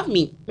 Who love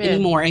me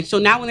anymore? And so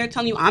now when they're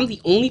telling you I'm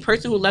the only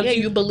person who loves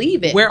you, you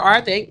believe it. Where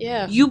are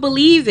they? You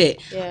believe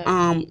it.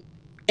 And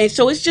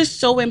so it's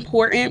just so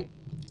important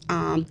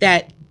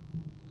that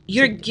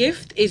your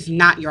gift is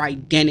not your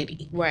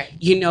identity.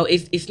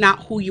 It's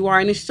not who you are.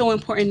 And it's so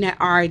important that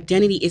our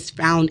identity is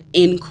found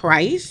in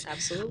Christ.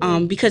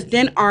 Absolutely. Because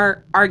then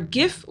our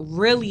gift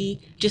really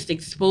just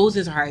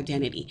exposes our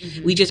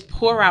identity. We just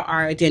pour out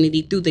our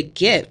identity through the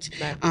gift,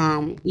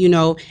 and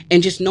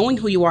just knowing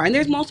who you are. And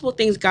there's multiple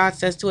things God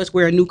says to us.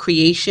 We're a new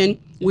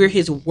creation. We're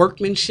his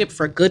workmanship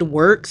for good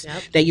works,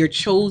 that you're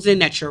chosen,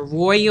 that you're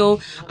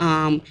royal.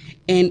 And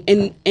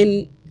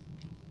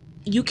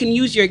you can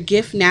use your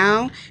gift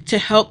now to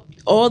help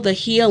all the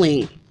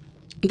healing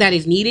that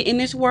is needed in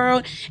this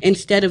world,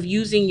 instead of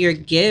using your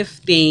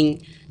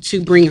gifting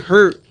to bring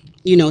hurt,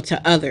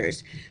 to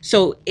others.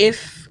 So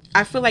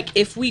I feel like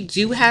if we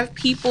do have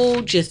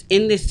people just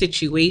in this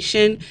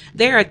situation,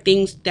 there are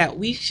things that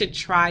we should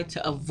try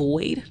to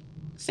avoid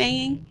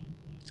saying.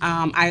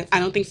 I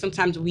don't think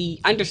sometimes we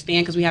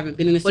understand because we haven't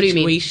been in a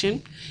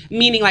situation.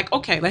 Meaning, like,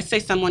 okay, let's say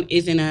someone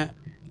is in a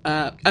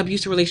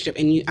abusive relationship,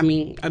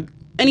 and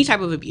any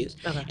type of abuse,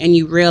 and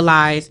you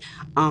realize,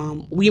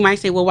 we might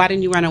say, well, why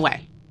didn't you run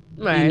away?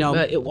 Right,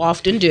 but it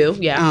often do,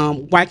 yeah.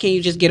 Why can't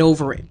you just get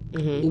over it?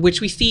 Mm-hmm.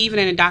 Which we see even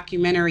in a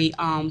documentary.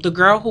 The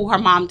girl who her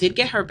mom did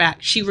get her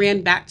back, she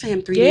ran back to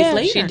him 3 days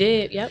later. She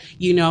did, yep.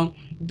 You know,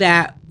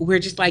 that we're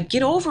just like,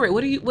 get over it.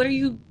 What are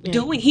you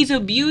doing? He's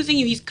abusing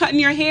you. He's cutting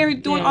your hair.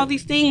 He's doing all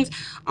these things.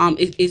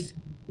 It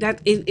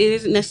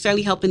isn't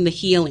necessarily helping the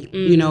healing.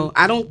 Mm-hmm. You know,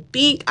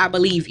 I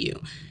believe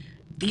you.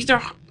 These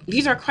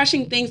are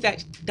crushing things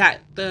that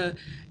the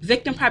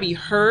victim probably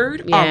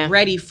heard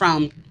already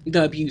from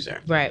the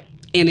abuser. Right.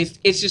 And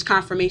it's just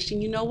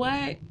confirmation. You know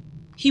what?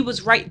 He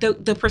was right.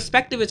 The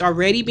perspective is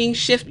already being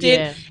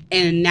shifted,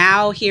 and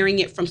now hearing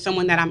it from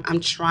someone that I'm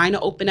trying to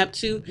open up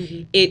to,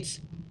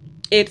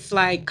 it's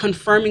like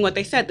confirming what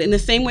they said. In the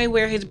same way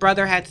where his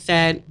brother had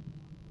said,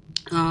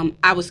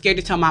 I was scared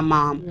to tell my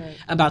mom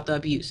about the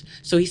abuse.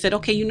 So he said,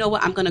 okay, you know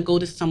what? I'm going to go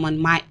to someone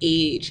my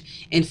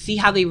age and see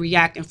how they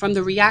react. And from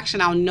the reaction,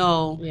 I'll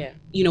know,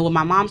 you know, what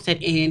my mom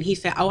said. And he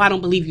said, oh, I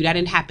don't believe you. That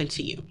didn't happen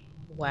to you.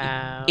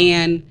 Wow.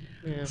 And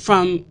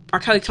from R.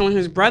 Kelly telling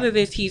his brother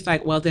this, he's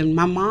like, well, then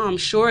my mom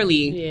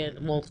surely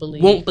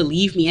won't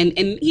believe me.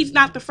 And he's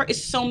not the first.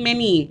 It's so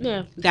many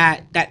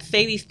that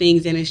say these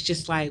things. And it's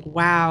just like,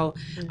 wow.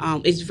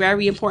 It's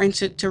very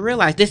important to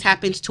realize this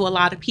happens to a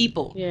lot of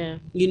people. Yeah.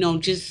 You know,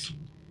 just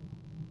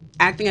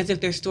acting as if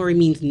their story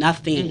means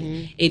nothing.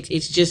 Mm-hmm.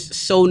 It's just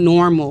so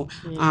normal.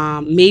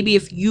 Maybe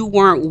if you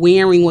weren't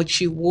wearing what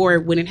you wore,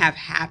 it wouldn't have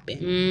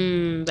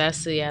happened.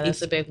 That's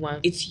a big one.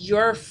 It's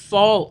your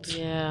fault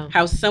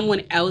how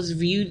someone else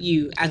viewed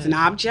you as an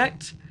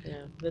object. Yeah,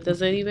 that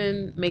doesn't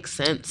even make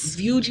sense.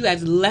 Viewed you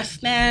as less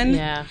than.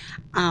 Yeah.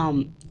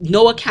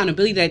 No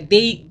accountability, that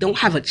they don't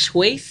have a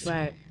choice.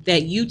 Right.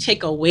 That you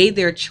take away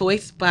their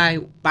choice by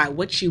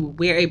what you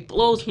wear. It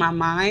blows my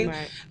mind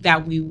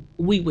that we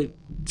would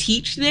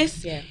teach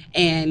this,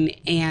 and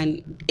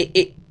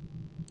it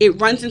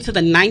runs into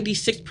the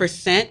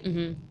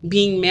 96%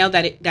 being male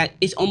that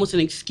is almost an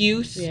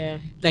excuse. Yeah,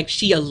 like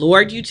she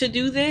allured you to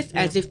do this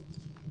as if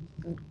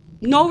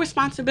no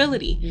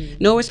responsibility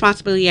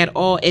at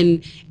all,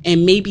 and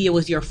maybe it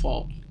was your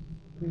fault.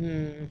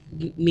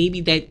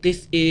 Maybe that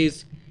this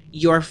is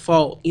your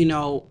fault. You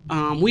know,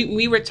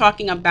 we were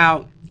talking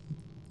about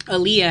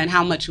Aaliyah and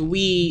how much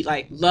we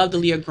loved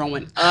Aaliyah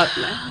growing up.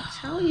 Let me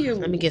tell you.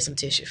 Let me get some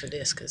tissue for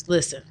this, because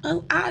listen.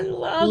 I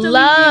loved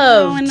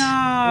Aaliyah growing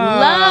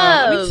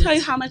up. Let me tell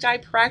you how much I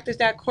practiced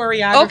that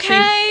choreography.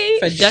 Okay.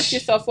 For dust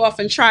yourself off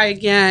and try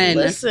again.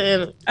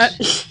 Listen. I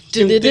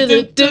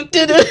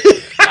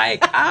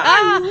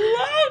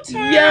loved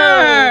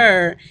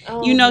her.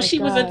 Oh, you know, she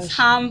was a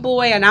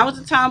tomboy and I was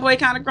a tomboy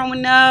kind of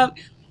growing up.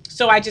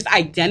 So I just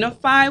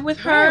identify with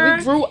her. Yeah,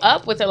 we grew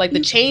up with her, like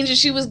the changes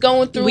she was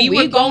going through. We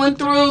were going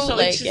through. So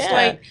it's just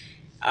like,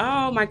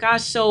 oh my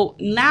gosh. So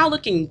now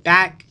looking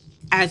back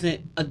as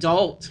an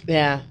adult,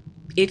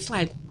 it's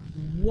like,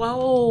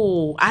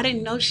 whoa, I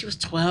didn't know she was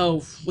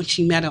 12 when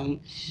she met him.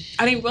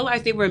 I didn't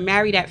realize they were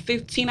married at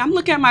 15. I'm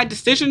looking at my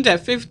decisions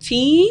at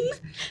 15.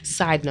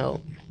 Side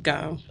note.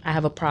 Go. I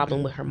have a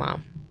problem with her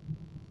mom.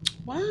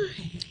 Why?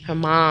 Her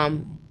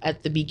mom,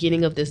 at the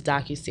beginning of this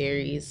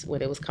docuseries,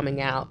 when it was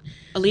coming out,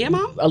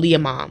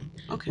 Aaliyah mom,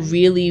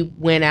 really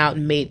went out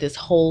and made this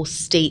whole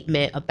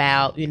statement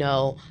about, you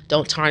know,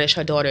 don't tarnish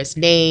her daughter's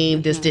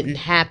name. This didn't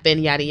happen,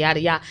 yada, yada,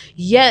 yada.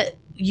 Yet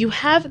you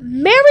have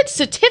marriage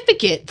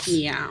certificates.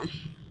 Yeah.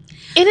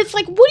 And it's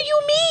like, what do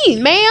you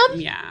mean, ma'am?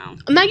 Yeah.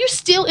 Now you're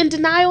still in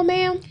denial,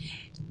 ma'am?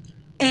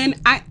 And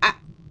I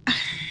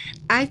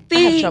think I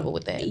have trouble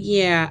with that.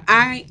 Yeah.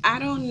 I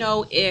don't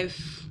know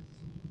if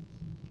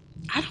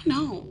I don't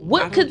know.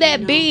 What could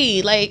that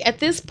be? Like, at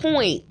this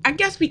point? I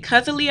guess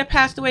because Aaliyah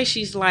passed away,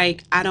 she's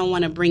like, I don't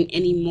want to bring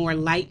any more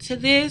light to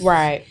this.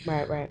 Right.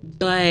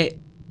 But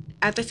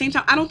at the same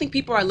time, I don't think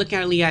people are looking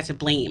at Aaliyah as a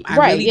blame. I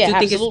really do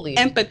think it's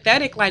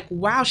empathetic. Like,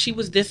 wow, she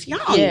was this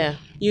young. Yeah.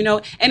 You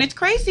know? And it's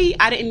crazy.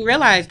 I didn't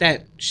realize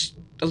that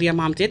Aaliyah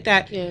mom did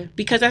that. Yeah.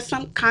 Because that's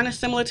some kind of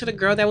similar to the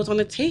girl that was on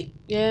the tape.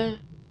 Yeah.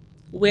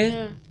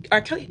 With R.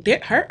 Kelly.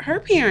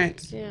 Her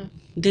parents. Yeah.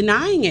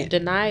 Denying it.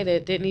 Denied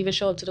it. Didn't even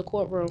show up to the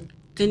courtroom.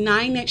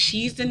 Denying that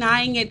she's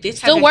denying it. This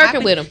still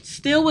working with him.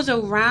 Still was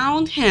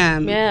around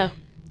him. Yeah.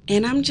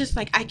 And I'm just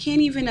like, I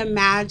can't even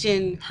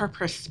imagine her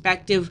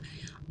perspective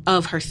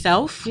of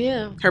herself.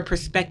 Yeah. Her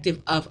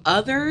perspective of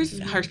others.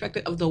 Her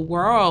perspective of the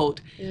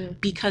world. Yeah.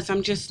 Because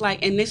I'm just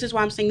like, and this is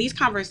why I'm saying these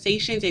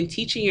conversations and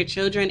teaching your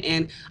children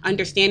and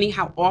understanding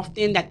how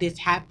often that this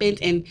happens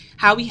and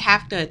how we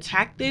have to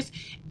attack this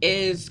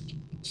is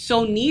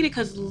so needed.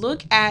 Because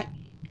look at,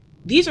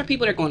 these are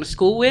people they're going to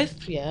school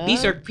with. Yeah.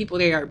 These are people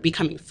they are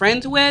becoming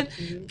friends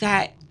with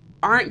that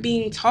aren't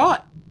being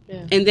taught.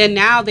 Yeah. And then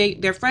now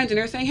they're friends and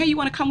they're saying, hey, you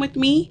want to come with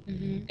me?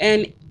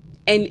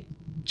 And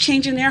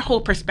changing their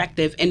whole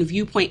perspective and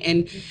viewpoint.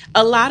 And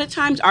a lot of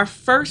times our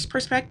first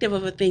perspective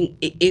of a thing,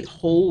 it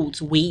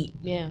holds weight.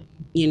 Yeah.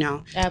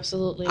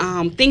 Absolutely.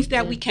 Things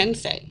that we can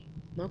say.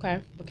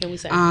 Okay. What can we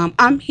say?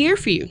 I'm here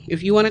for you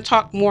if you want to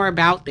talk more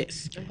about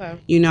this. Okay.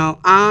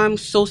 I'm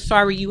so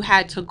sorry you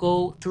had to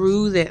go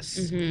through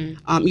this.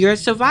 Mm-hmm. You're a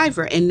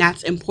survivor, and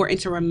that's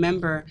important to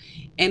remember.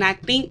 And I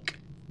think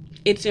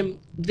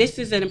this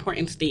is an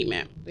important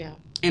statement. Yeah.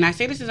 And I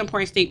say this is an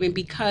important statement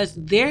because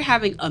they're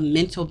having a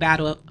mental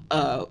battle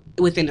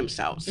within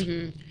themselves.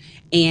 Mm-hmm.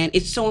 And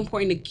it's so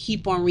important to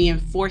keep on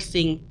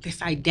reinforcing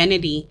this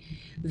identity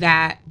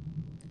that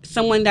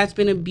someone that's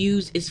been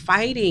abused is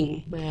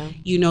fighting.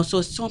 Yeah. So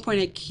it's so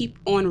important to keep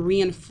on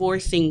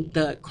reinforcing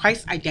the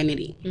Christ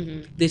identity.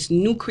 Mm-hmm. This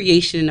new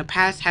creation in the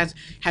past has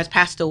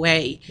passed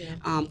away.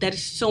 Yeah. That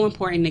is so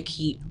important to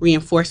keep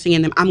reinforcing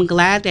in them. I'm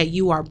glad that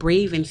you are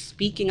brave in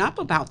speaking up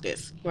about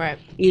this. Right.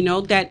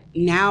 That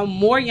now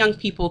more young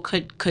people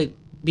could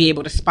be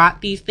able to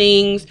spot these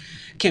things,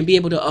 can be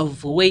able to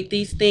avoid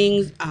these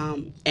things,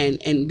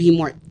 and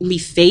be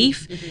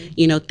safe.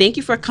 Mm-hmm. Thank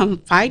you for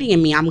confiding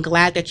in me. I'm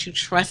glad that you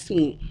trust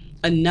me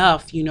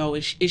enough.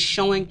 It's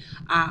showing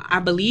I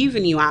believe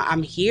in you.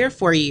 I'm here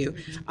for you.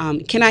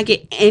 Mm-hmm. Can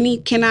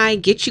I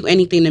get you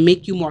anything to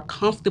make you more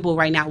comfortable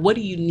right now? What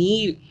do you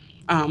need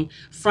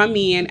from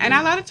me? And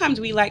a lot of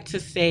times we like to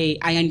say,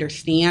 I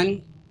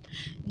understand.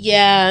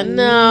 Yeah,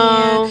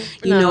 no.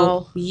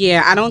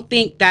 I don't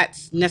think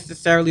that's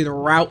necessarily the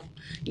route,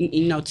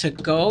 to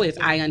go is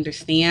I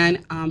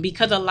understand,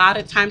 because a lot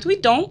of times we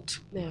don't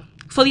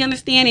fully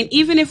understand. And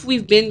even if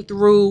we've been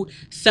through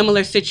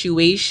similar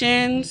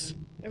situations,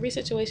 every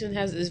situation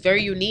is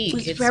very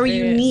unique. It's very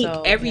unique.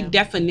 So, every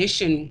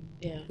definition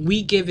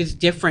we give is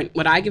different.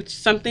 What I give to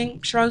something,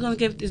 Sherelle's going to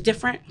give is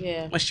different.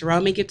 Yeah. What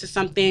Sherelle may give to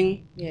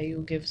something,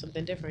 you'll give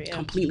something different. Yeah.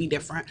 Completely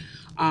different.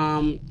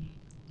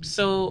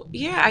 So,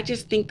 I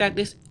just think that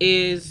this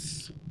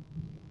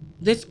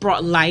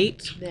brought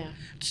light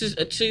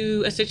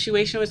to a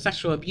situation with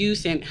sexual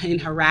abuse and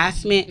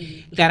harassment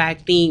that I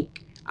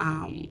think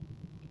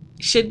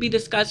should be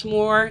discussed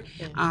more,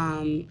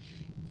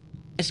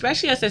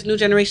 especially us as new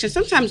generation.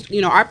 Sometimes,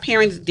 our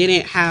parents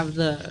didn't have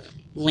the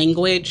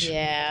language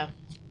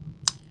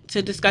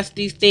to discuss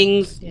these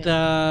things. They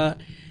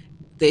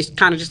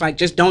kind of just like,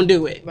 just don't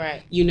do it.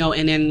 Right.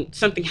 And then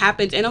something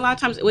happens. And a lot of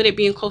times with it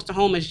being close to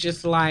home, it's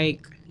just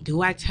like,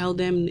 do I tell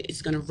them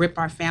it's going to rip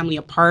our family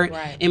apart?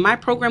 Right. In my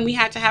program, we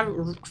had to have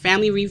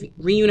family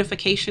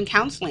reunification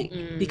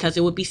counseling because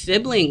it would be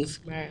siblings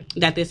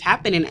that this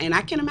happened. And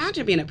I can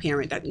imagine being a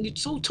parent that you're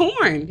so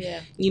torn,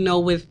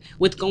 with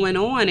what's going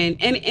on.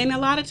 And a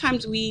lot of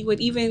times we would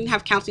even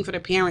have counseling for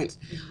the parents,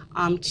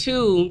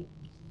 too,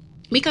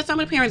 because some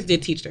of the parents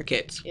did teach their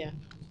kids. Yeah.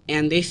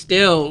 And they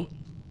still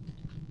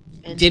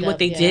did what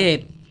they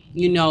did.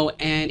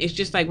 And it's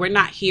just like, we're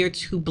not here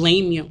to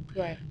blame you.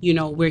 Right.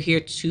 We're here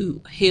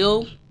to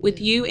heal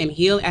with you and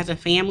heal as a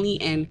family.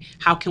 And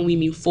how can we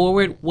move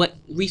forward? What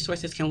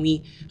resources can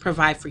we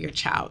provide for your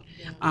child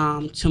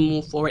to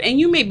move forward?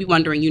 And you may be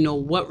wondering,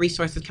 what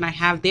resources can I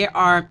have? There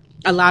are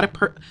a lot of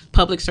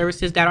public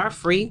services that are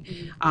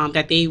free,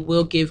 that they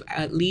will give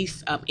at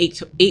least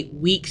 8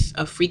 weeks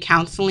of free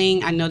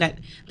counseling. I know that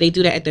they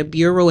do that at the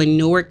Bureau in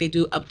Newark. They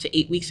do up to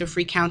 8 weeks of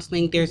free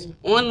counseling. There's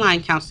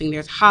online counseling.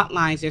 There's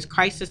hotlines. There's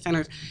crisis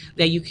centers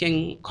that you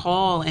can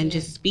call and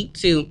just speak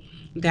to.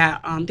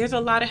 That there's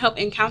a lot of help,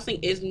 and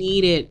counseling is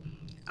needed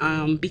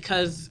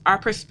because our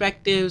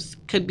perspectives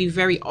could be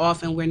very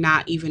off and we're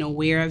not even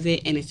aware of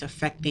it, and it's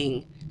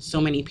affecting so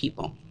many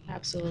people.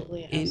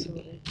 Absolutely.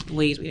 In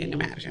ways we didn't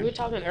imagine. We were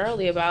talking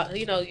earlier about,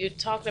 you're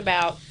talking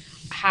about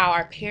how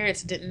our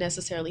parents didn't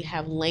necessarily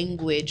have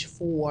language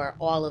for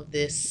all of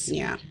this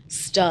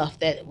stuff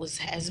that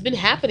has been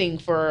happening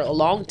for a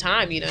long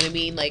time. You know what I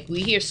mean? Like,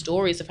 we hear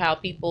stories of how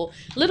people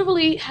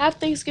literally have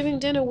Thanksgiving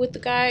dinner with the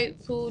guy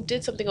who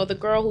did something or the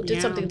girl who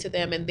did something to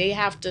them, and they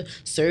have to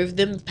serve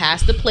them,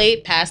 pass the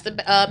plate, pass the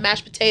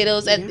mashed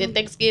potatoes at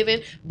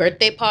Thanksgiving,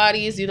 birthday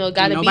parties,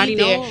 got to be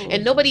there. Knows.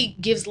 And nobody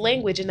gives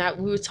language. And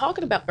we were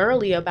talking about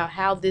earlier about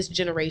how this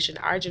generation,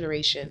 our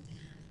generation,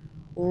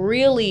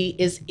 really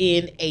is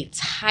in a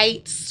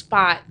tight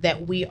spot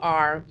that we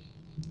are.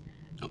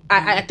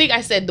 I think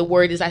I said the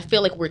word is, I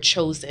feel like we're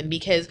chosen,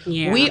 because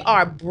we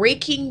are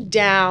breaking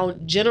down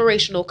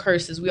generational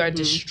curses. We are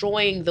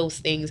destroying those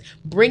things,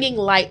 bringing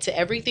light to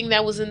everything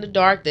that was in the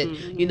dark, that,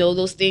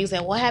 those things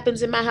that what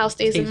happens in my house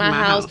stays in my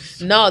house.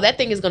 No, that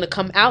thing is going to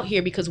come out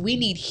here because we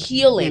need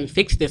healing. And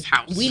fix this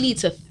house. We need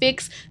to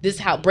fix this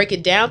house, break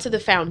it down to the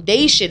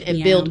foundation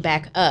and build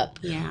back up.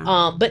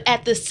 Yeah. But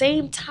at the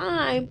same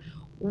time,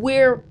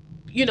 we're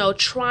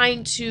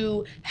trying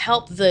to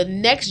help the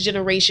next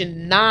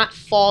generation not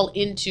fall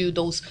into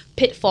those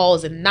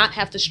pitfalls and not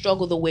have to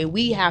struggle the way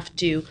we have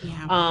to.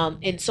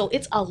 And so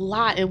it's a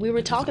lot. And we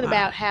were talking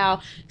about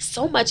how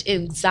so much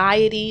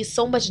anxiety,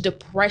 so much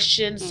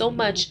depression, so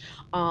much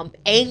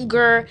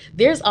anger.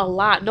 There's a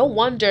lot. No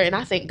wonder. And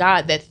I thank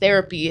God that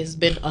therapy has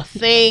been a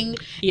thing.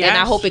 And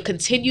I hope it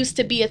continues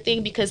to be a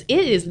thing, because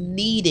it is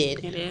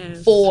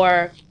needed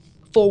for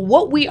for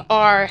what we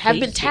have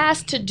been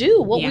tasked to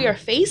do, what we are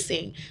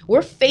facing.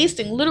 We're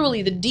facing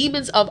literally the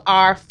demons of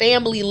our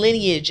family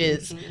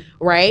lineages,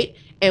 right?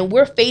 And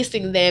we're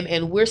facing them,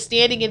 and we're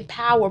standing in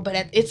power,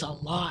 but it's a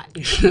lot.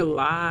 It's a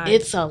lot.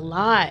 It's a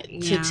lot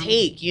to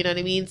take, you know what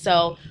I mean?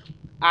 So,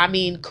 I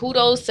mean,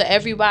 kudos to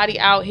everybody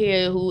out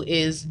here who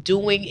is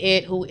doing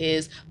it, who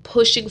is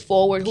pushing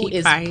forward, who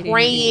is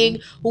praying,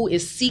 who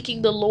is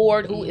seeking the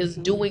Lord, who is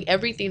doing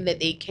everything that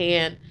they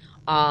can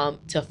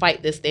to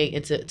fight this thing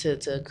and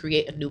to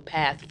create a new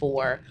path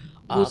for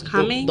who's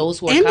coming, those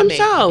who are coming,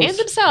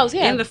 themselves,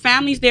 and the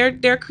families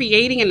they're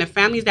creating, and the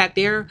families that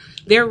they're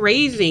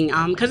raising.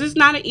 Because it's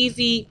not an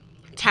easy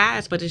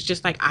task, but it's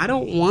just like, I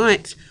don't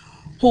want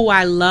who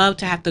I love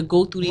to have to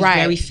go through these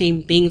very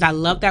same things. I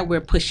love that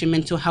we're pushing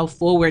mental health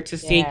forward to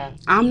say,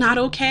 I'm not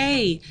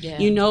okay.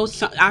 You know,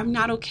 I'm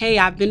not okay.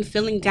 I've been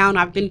feeling down.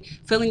 I've been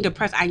feeling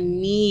depressed. I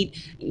need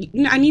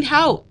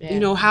help. You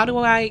know, how do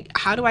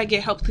I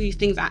get help to these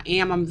things?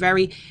 I'm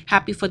very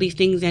happy for these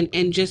things,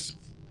 and just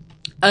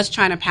us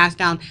trying to pass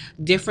down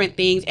different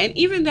things. And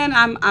even then,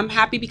 I'm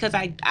happy because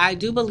I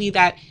do believe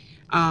that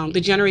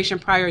the generation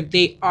prior,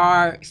 they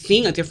are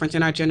seeing a difference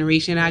in our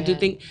generation. And I do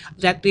think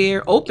that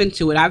they're open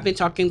to it. I've been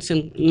talking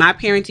to my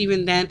parents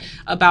even then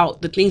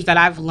about the things that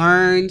I've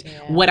learned,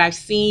 what I've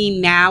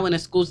seen now in a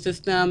school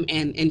system,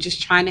 and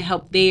just trying to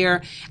help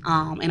there.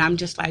 And I'm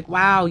just like,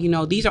 wow, you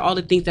know, these are all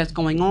the things that's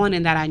going on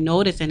and that I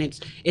notice, and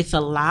it's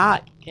a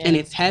lot. And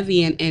it's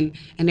heavy, and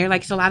they're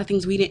like, it's a lot of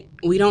things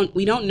we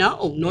don't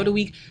know, nor do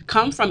we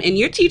come from. And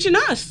you're teaching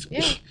us.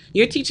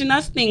 You're teaching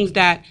us things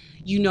that,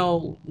 you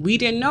know, we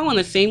didn't know, in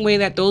the same way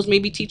that those may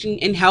be teaching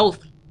in health.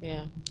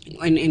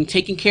 And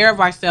taking care of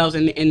ourselves,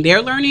 and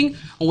they're learning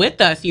with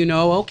us, you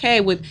know,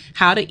 with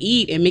how to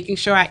eat and making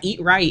sure I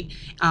eat right.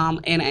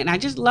 And I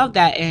just love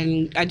that.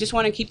 And I just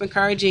want to keep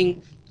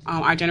encouraging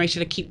our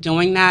generation to keep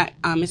doing that.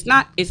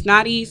 It's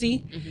not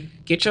easy.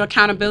 Get your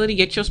accountability,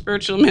 get your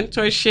spiritual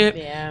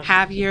mentorship,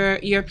 have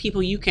your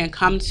people you can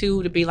come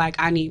to be like,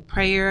 I need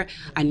prayer.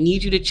 I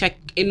need you to check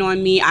in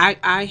on me.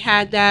 I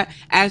had that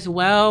as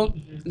well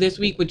this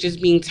week with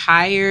just being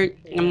tired.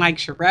 I'm like,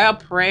 Sherelle,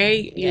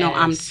 pray. You know,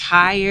 I'm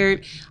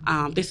tired.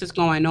 This is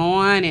going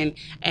on,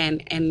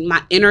 and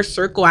my inner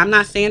circle. I'm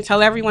not saying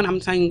tell everyone. I'm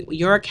telling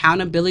your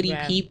accountability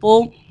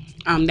people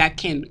that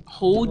can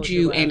hold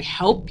you and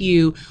help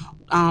you.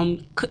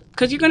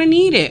 Because you're going to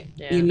need it.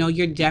 You know,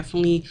 you're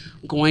definitely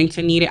going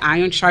to need it.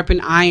 Iron sharpen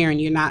iron.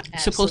 You're not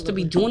supposed to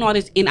be doing all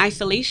this in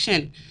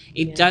isolation.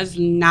 It does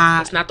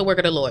not. It's not the work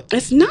of the Lord.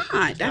 It's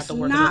not. That's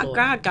not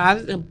God. God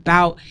is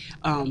about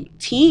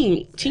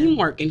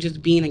teamwork and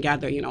just being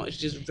together. You know, it's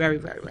just very,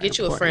 very, very Get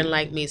you important. A friend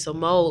like me. So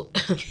Mo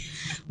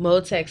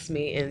texts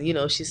me, and, you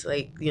know, she's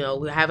like, you know,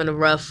 we're having a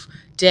rough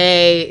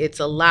day. It's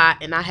a lot.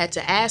 And I had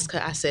to ask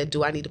her, I said,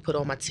 do I need to put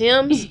on my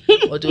Timbs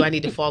or do I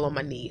need to fall on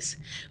my knees?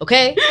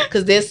 Okay?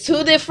 Because there's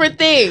two different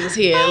things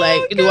here.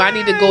 Like, do I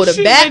need to go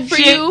to bat for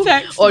you,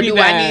 or do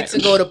I need to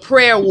go to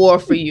prayer war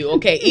for you?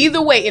 Okay?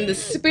 Either way, in the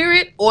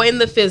spirit or in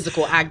the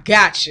physical, I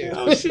got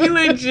you. She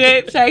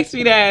legit texted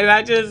me that, and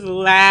I just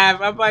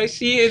laughed. I'm like,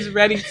 she is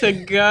ready to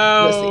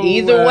go. Listen,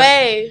 either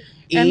way.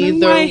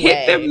 Either way.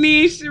 Hit them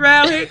knees,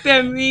 Sherelle. Hit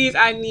them knees.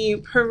 I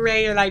need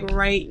prayer, like,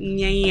 right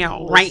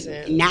now. Listen,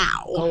 right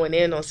now. Going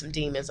in on some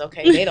demons.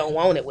 Okay, they don't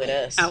want it with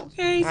us.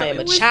 Okay, I am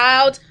a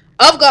child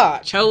of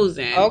God,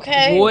 chosen.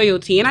 Okay,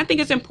 royalty. And I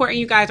think it's important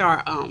you guys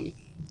are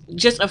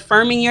just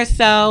affirming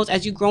yourselves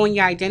as you grow in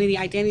your identity.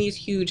 Identity is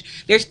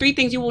huge. There's 3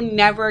 things you will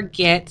never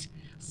get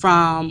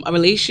from a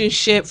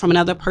relationship, from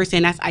another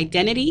person. That's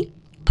identity,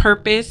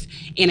 purpose,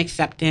 and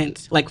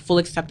acceptance, like full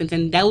acceptance.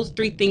 And those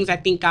 3 things I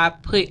think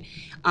God put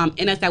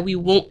in us that we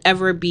won't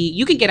ever be.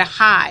 You can get a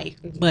high,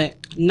 but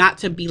not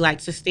to be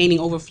like sustaining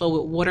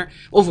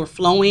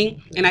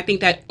overflowing. And I think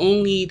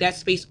that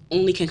space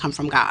only can come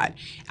from God.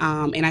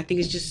 And I think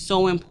it's just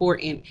so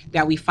important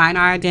that we find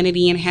our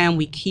identity in Him.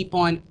 We keep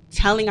on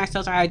telling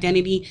ourselves our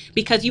identity,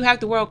 because you have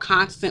the world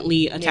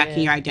constantly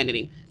attacking your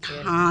identity.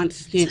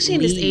 Constantly. Especially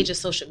in this age of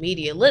social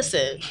media.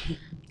 Listen,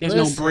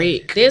 no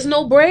break. There's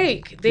no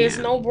break.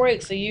 No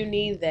break. So you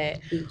need that.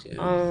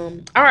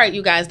 All right,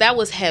 you guys, that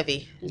was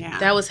heavy.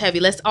 That was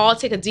heavy. Let's all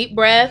take a deep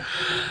breath.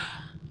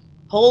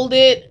 Hold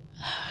it.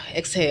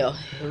 Exhale.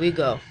 Here we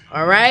go.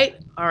 All right.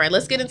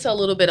 Let's get into a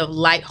little bit of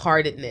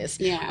lightheartedness.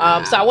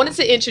 So I wanted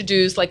to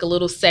introduce like a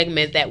little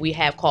segment that we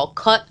have called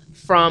Cut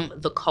from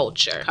the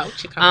Culture.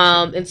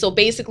 And so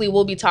basically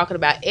we'll be talking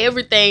about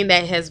everything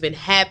that has been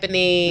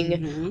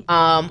happening,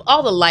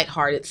 all the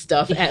lighthearted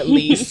stuff at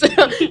least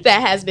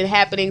that has been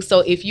happening. So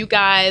if you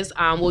guys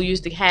will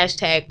use the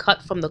hashtag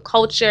Cut from the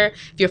Culture,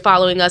 if you're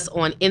following us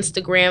on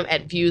Instagram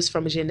at Views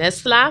from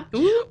Genesla,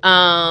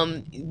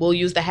 we'll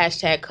use the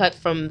hashtag Cut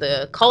from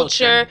the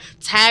Culture.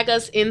 Tag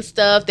us in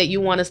stuff that you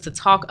want us to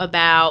talk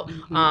about,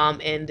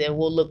 and then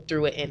we'll look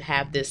through it and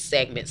have this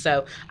segment.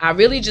 So I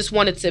really just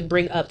wanted to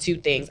bring up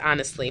 2 things,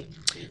 honestly.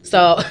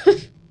 So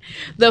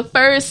the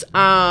first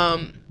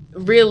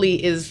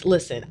really is,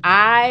 listen,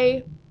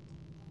 I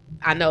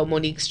know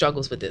Monique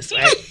struggles with this,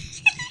 right?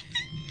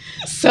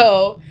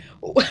 So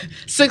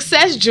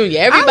Success Junior.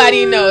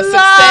 Everybody knows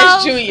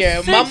Success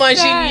Junior. Mama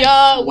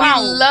Junior.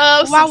 Wow. We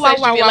love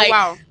Success Junior.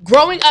 Like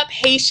growing up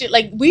Haitian,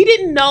 like we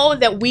didn't know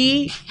that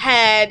we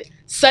had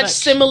such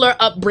similar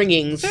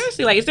upbringings.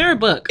 Seriously, like, is there a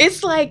book?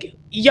 It's like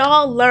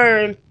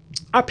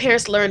our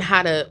parents learned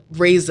how to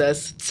raise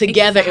us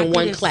together in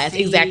one class.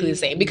 Exactly the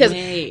same. Because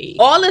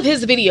all of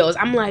his videos,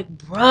 I'm like,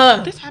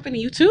 bruh. This happened to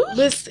you too?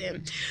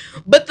 Listen.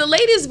 But the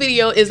latest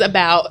video is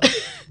about...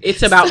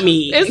 It's about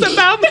me. It's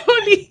about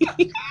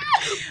Monique.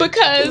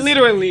 Because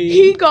literally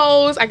he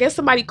goes, I guess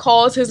somebody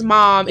calls his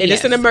mom and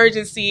it's an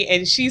emergency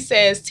and she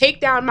says,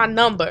 take down my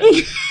number.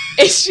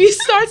 And she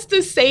starts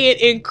to say it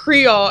in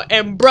Creole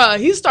and bruh,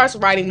 he starts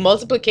writing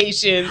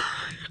multiplication,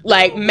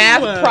 like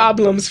math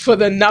problems for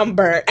the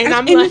number. And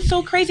I'm like, it's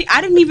so crazy.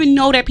 I didn't even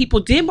know that people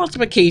did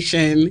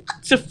multiplication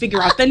to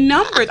figure out the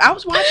numbers. I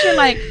was watching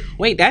like,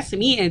 wait, that's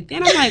me. And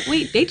then I'm like,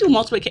 wait, they do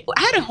multiplication.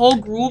 I had a whole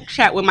group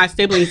chat with my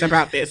siblings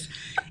about this.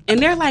 And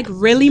they're like,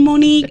 really,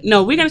 Monique?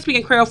 No, we're going to speak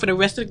in Creole for the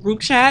rest of the group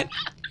chat.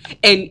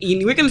 And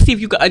we're going to see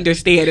if you can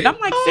understand it. I'm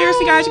like,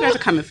 seriously, guys, you guys are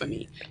coming for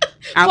me.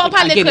 Faut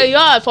parler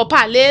créole, faut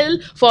parler,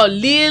 faut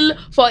lire,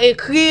 faut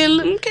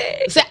écrire.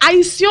 C'est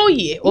haïtien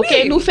yé.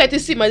 Okay, nous faites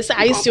ici, mais c'est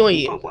haïtien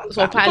yé.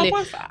 Faut parler.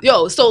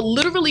 Yo, so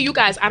literally, you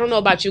guys, I don't know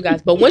about you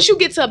guys, but once you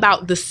get to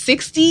about the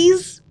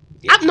 60s,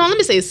 no, let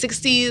me say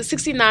 60s,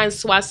 69,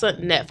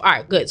 69. All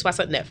right, good,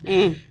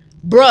 69.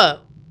 Bruh.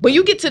 When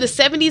you get to the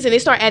 70s and they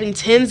start adding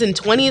 10s and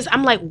 20s,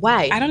 I'm like,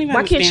 why? I don't even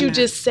Why can't you that.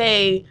 Just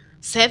say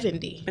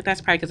 70? But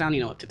that's probably because I only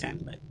know up to 10.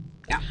 But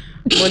yeah.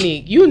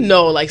 Monique, you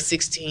know like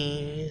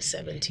 16,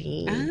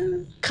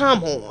 17.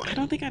 Come on. I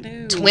don't think I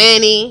do.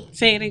 20.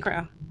 Say it in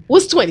Creole.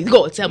 What's 20?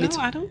 Go, tell me. No,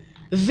 I don't.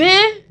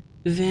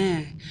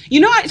 20?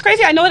 You know what? It's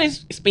crazy. I know it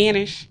is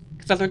Spanish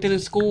because I learned it in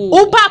school.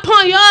 Ou pa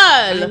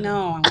panyol. I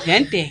know.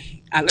 20.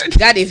 I learned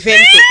that.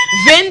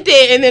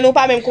 20 and then ou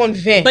pa même kon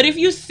 20. But if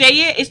you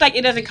say it, it's like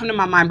it doesn't come to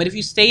my mind. But if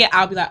you say it,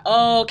 I'll be like,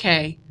 oh,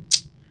 okay.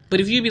 But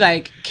if you be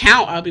like,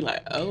 count, I'll be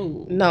like,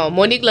 oh. Non,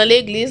 Monique dans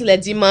l'église, le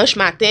dimanche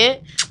matin,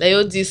 là,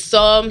 yo dit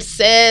Somme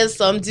 16,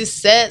 Somme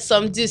 17,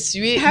 Somme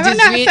 18, Have I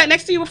not sat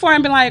next to you before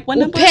and been like, what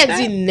number is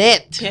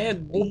that?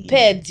 Ou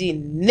perdi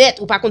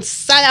net. Ou pa kon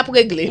sa la pou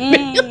régler.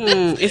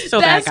 It's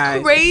so bad, guys.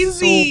 That's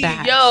crazy. So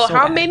bad. Yo, so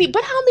how bad. many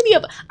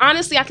of,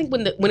 honestly, I think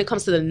when it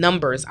comes to the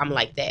numbers, I'm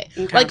like that.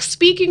 Okay. Like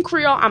speaking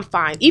Creole, I'm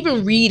fine.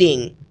 Even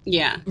reading.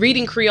 Yeah.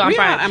 Reading Creole, I'm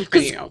fine. I'm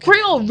pretty okay.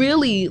 Creole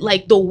really,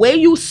 like, the way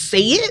you say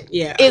it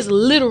is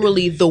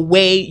literally the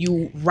way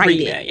you write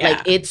it.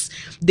 Yeah. Like,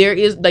 there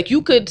is, like,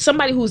 you could,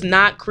 somebody who's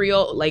not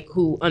Creole, like,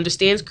 who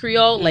understands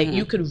Creole, like,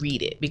 you could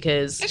read it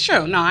because... It's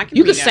true. No, I can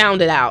You could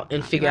sound it out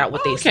and figure out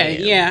what they say.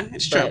 Okay, yeah,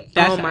 it's true.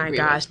 Oh, my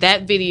gosh.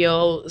 That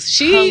video,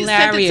 she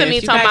sent it to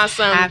me talking about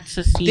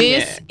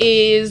this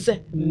is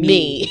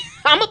me.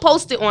 I'm going to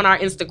post it on our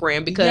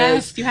Instagram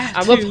because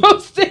I'm going to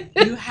post it.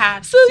 You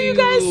have so you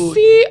guys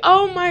see.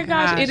 Oh my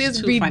gosh, it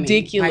is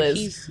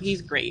ridiculous. Like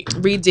he's great.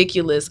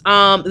 Ridiculous.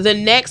 The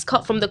next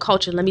cut from the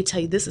culture. Let me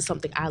tell you, this is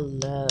something I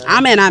love.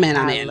 I'm in.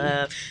 I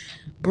love.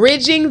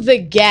 Bridging the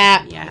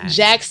Gap. Yes.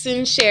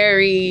 Jackson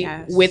Cherry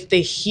with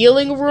the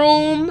Healing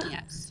Room.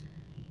 Yes.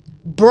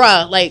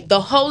 Bruh, like the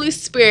Holy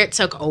Spirit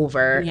took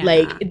over. Yeah.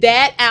 Like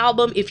that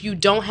album, if you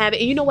don't have it,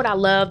 and you know what I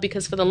love?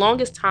 Because for the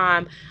longest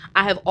time,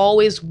 I have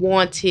always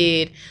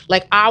wanted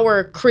like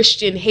our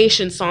Christian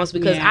Haitian songs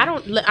because I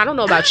don't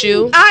know about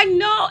you. I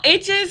know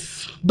it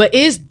just, but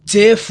it's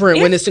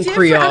different when it's in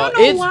Creole. I don't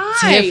know it's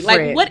why. Different.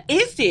 Like what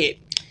is it?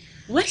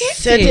 What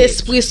is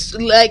it?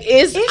 Like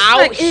it's out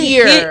like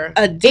here.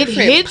 It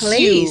hits place.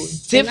 You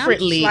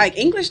differently. Like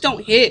English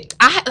don't hit.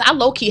 I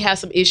low key have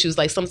some issues.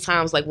 Like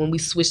sometimes, like when we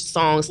switch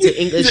songs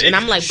to English, and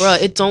I'm like, bro,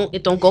 it don't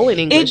go in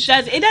English.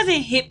 It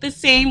doesn't hit the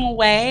same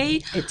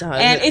way. It does,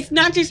 and it's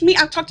not just me.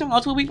 I've talked to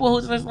multiple people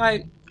who's just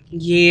like,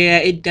 yeah,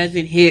 it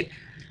doesn't hit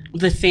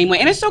the same way,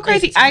 and it's so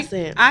crazy.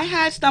 I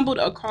had stumbled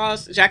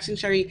across Jackson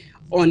Cherry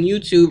on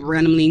YouTube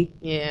randomly.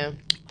 Yeah.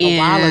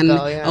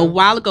 A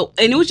while ago.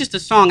 And it was just a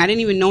song. I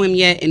didn't even know him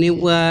yet. And it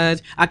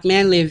was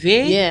Akman Leve.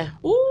 Yeah.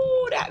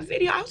 Ooh, that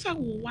video. I was like,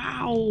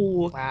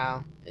 wow.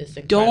 Wow. It's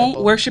incredible.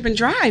 Don't worship and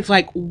drive.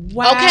 Like,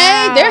 wow.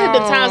 Okay. There have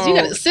been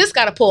times sis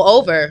gotta pull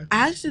over.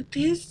 I said,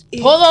 this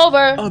is pull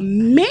over.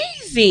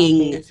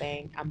 Amazing.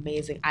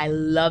 I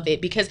love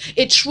it because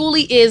it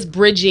truly is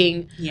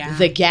bridging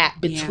the gap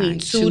between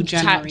two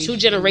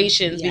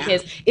generations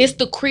because it's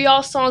the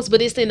Creole songs,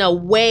 but it's in a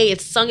way,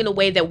 it's sung in a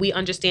way that we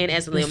understand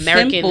as the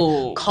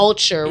American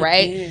culture,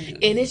 right?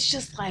 And it's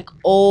just like,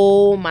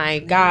 oh my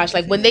gosh.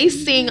 Like when they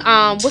sing,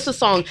 what's the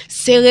song?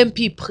 Serem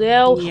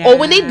Piprel, or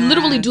when they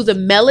literally do the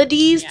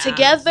melodies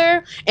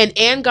together, and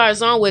Anne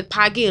Garzon with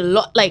Paggy and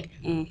like,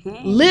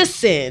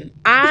 listen,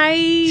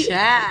 I'm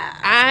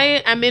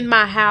in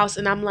my house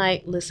and I'm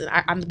like, listen,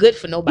 I'm good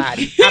for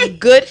nobody. I'm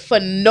good for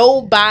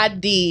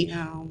nobody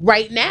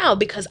right now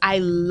because I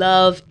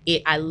love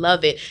it. I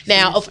love it.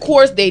 Now, of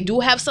course, they do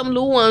have some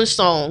Luan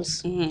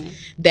songs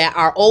that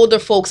our older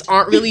folks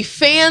aren't really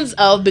fans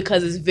of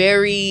because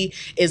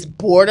it's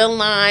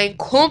borderline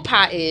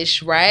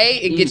compa-ish,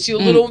 right? It gets you a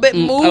little bit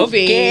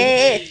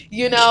moving,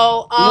 you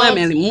know.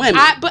 Women.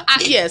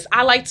 Yes,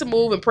 I like to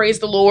move and praise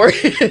the Lord,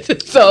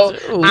 so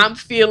I'm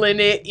feeling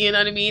it. You know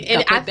what I mean?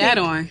 And I put that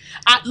on.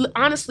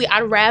 Honestly,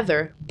 I'd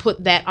rather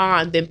put that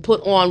on than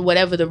put on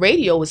whatever the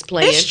radio is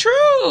playing. It's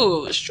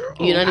true.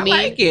 You know what I mean?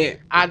 Like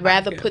it. I'd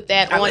rather put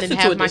that on and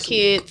have my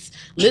kids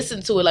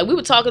listen to it. Like we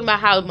were talking about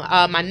how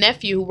my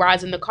nephew who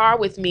rides in the car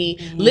with me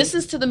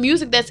listens to the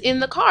music that's in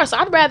the car. So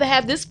I'd rather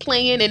have this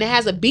playing and it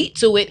has a beat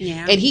to it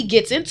and he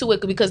gets into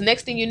it because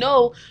next thing you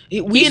know,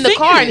 we in the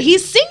car and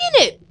he's singing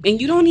it. And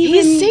you don't even...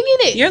 He's singing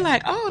it. You're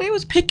like, oh, they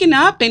was picking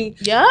up. And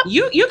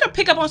you can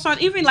pick up on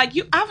songs. Even like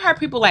I've heard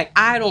people like,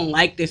 I don't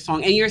like this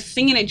song. And you're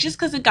singing it just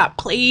because it got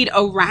played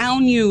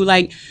around you.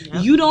 Like,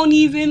 you don't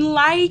even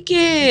like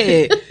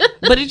it.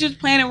 But it's just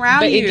playing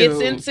around you. But it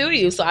gets into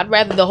you. So I'd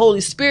rather the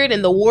Holy Spirit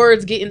and the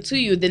words get into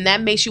you. Then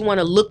that makes you want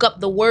to look up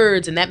the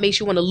words. And that makes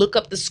you want to look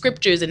up the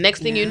scriptures. And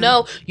next thing you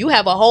know, you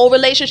have a whole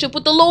relationship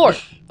with the Lord.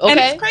 Okay? And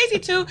it's crazy,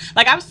 too.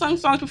 Like, I've sung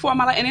songs before in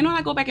my life. And then when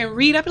I go back and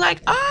read, I'll be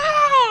like,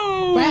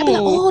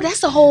 oh, that's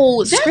the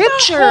whole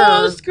scripture.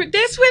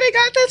 That's where they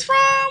got this from?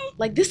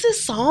 Like, this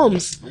is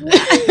Psalms.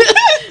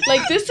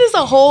 Like, this is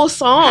a whole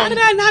song. How did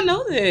I not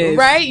know this?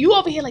 Right? You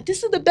over here like,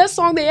 this is the best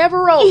song they ever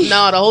wrote.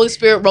 No, the Holy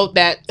Spirit wrote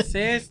that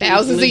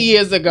thousands of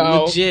years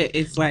ago. Legit.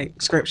 It's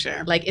like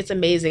scripture. Like, it's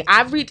amazing.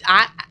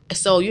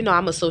 So, you know,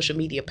 I'm a social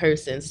media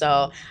person.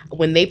 So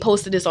when they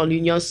posted this on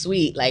Union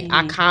Suite, like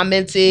I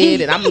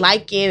commented and I'm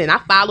liking and I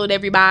followed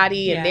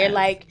everybody and they're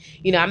like,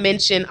 you know, I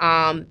mentioned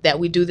that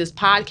we do this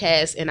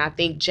podcast and I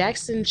think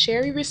Jackson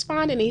Cherry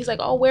responded and he's like,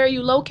 oh, where are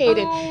you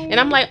located? And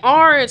I'm like,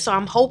 Orange. So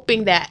I'm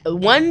hoping that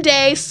one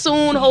day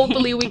soon,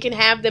 hopefully we can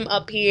have them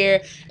up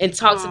here and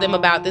talk to them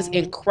about this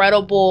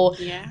incredible,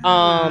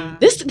 I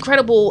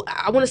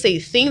want to say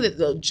thing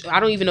that I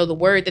don't even know the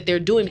word that they're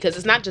doing because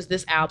it's not just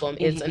this album.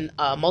 It's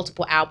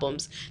multiple albums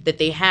that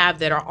they have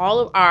that are all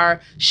of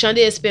our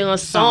Sunday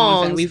Experience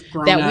songs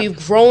that we've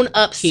grown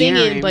up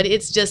singing, but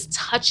it's just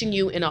touching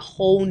you in a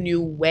whole new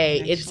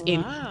way. It's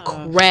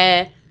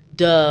incredible.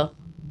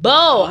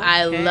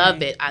 I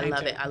love it.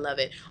 I love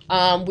it.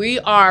 We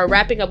are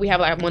wrapping up. We have,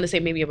 I want to say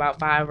maybe about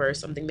 5 or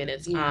something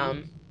minutes. We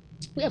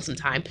have some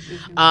time.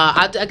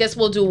 I guess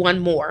we'll do one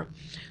more.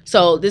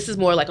 So this is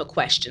more like a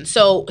question.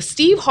 So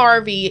Steve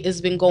Harvey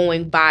has been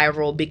going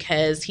viral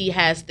because he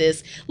has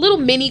this little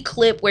mini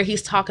clip where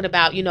he's talking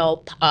about, you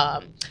know,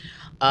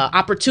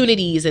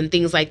 opportunities and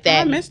things like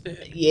that. I missed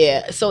it.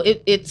 Yeah. So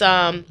it's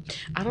I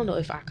don't know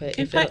if I could.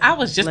 In fact, I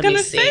was just gonna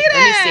say that.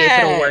 Let me see if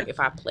it'll work if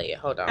I play it.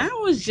 Hold on. I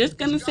was just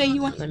gonna say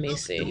let me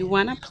see. You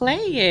wanna play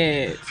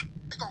it?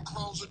 They're gonna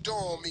close the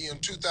door on me in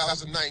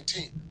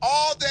 2019.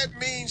 All that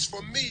means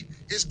for me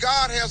is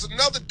God has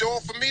another door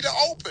for me to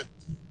open.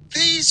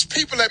 These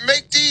people that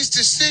make these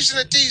decisions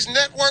at these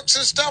networks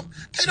and stuff,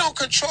 they don't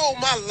control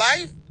my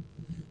life.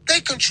 They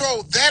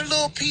control that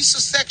little piece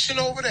of section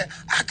over there.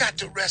 I got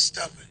the rest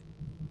of it.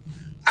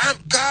 I'm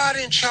God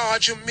in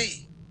charge of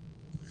me.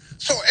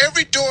 So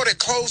every door that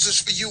closes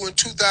for you in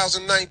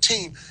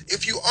 2019,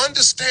 if you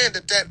understand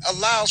that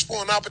allows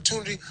for an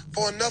opportunity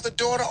for another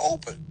door to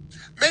open.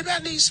 Maybe I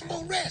need some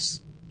more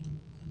rest.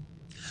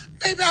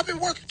 Maybe I've been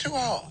working too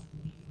hard.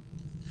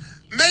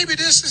 Maybe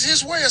this is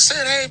his way of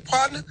saying, hey,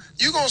 partner,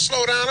 you're going to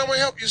slow down. I'm going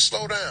to help you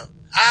slow down.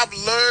 I've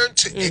learned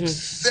to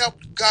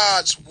accept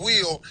God's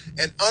will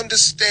and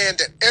understand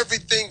that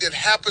everything that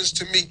happens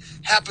to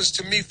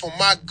me for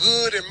my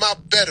good and my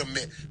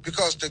betterment,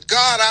 because the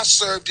God I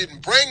serve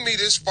didn't bring me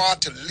this far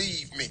to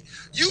leave me.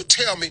 You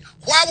tell me,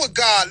 why would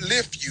God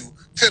lift you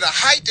to the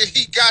height that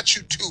he got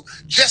you to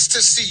just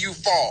to see you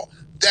fall?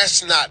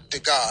 That's not the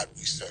God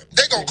we serve.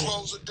 They're going to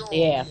close the door.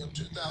 Yeah.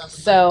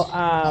 So,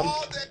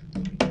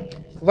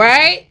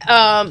 right?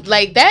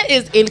 Like that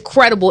is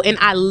incredible. And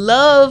I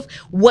love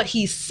what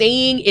he's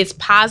saying. It's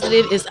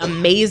positive. It's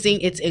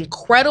amazing. It's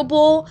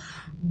incredible.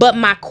 But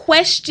my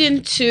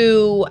question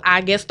to,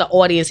 I guess, the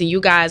audience, and you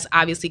guys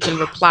obviously can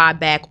reply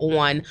back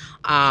on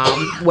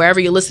wherever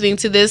you're listening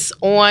to this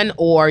on,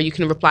 or you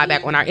can reply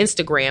back on our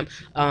Instagram.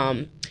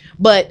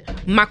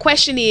 But my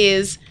question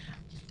is,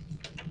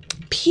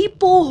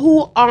 people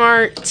who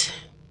aren't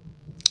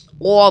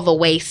all the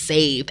way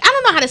saved. I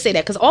don't know how to say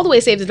that because all the way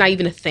saved is not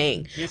even a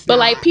thing. But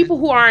like people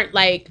who aren't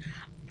like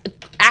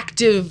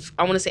active,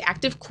 I want to say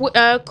active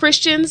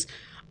Christians.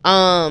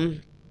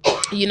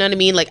 You know what I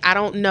mean? Like I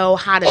don't know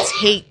how to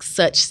take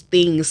such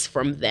things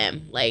from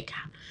them. Like,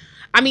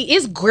 I mean,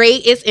 it's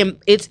great.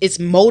 It's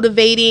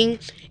motivating.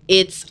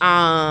 It's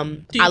I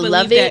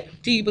love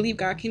it. Do you believe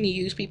God can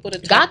use people to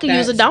talk? God can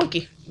use a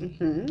donkey.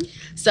 Mm-hmm.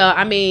 So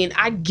I mean,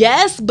 I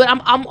guess, but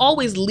I'm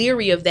always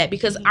leery of that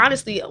because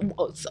honestly,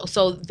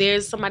 so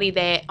there's somebody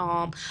that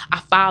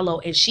I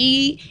follow, and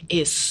she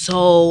is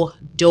so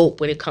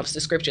dope when it comes to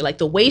scripture. Like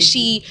the way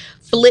she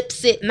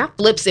not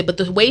flips it, but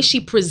the way she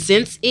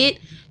presents it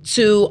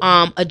to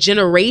a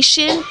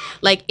generation,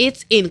 like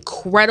it's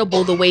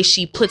incredible the way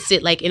she puts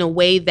it, like in a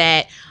way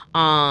that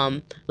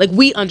like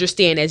we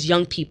understand as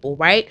young people,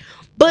 right?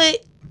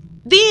 But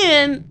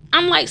then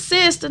I'm like,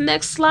 sis, the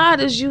next slide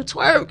is you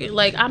twerking.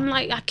 Like, I'm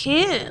like, I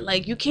can't.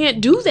 Like, you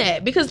can't do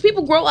that because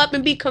people grow up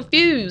and be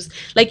confused.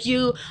 Like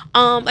you,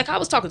 like I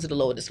was talking to the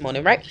Lord this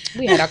morning, right?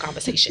 We had our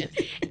conversation,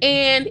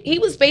 and he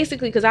was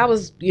basically, because I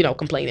was,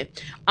 complaining,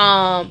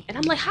 and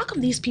I'm like, how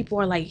come these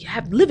people are like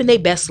living their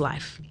best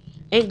life?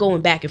 Ain't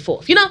going back and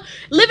forth,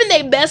 living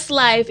their best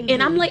life. Mm-hmm.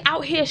 And I'm like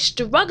out here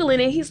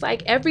struggling. And he's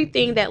like,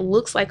 everything that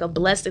looks like a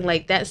blessing,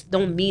 like that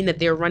don't mean that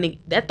they're running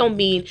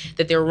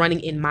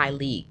in my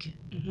league.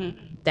 Mm-hmm.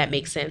 That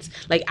makes sense.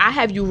 Like I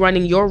have you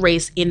running your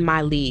race in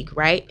my league,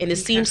 right? And it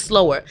seems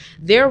slower.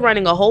 They're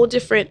running a whole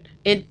different,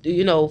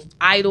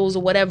 idols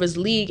or whatever's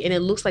league. And it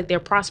looks like they're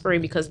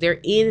prospering because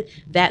they're in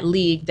that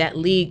league that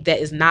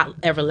is not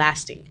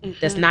everlasting. Mm-hmm.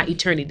 That's not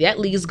eternity. That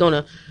league is going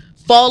to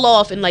fall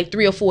off in like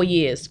 3 or 4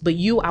 years, but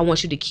I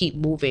want you to keep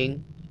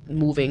moving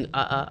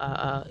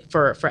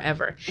for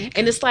forever. Okay.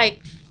 And it's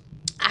like,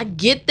 I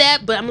get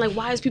that, but I'm like,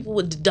 why is people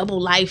with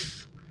double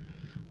life?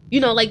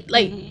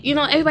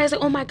 Mm-hmm. Everybody's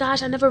like, oh my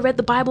gosh, I never read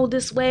the Bible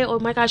this way. Oh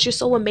my gosh, you're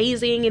so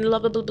amazing and blah,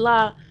 blah, blah,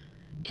 blah.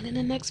 And in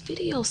the next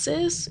video,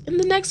 sis, I'm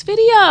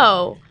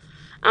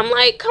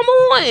like, come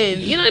on.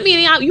 You know what I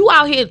mean? You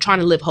out here trying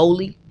to live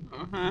holy,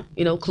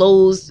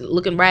 clothes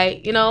looking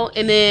right,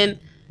 and then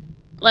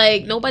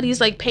like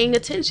nobody's like paying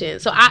attention.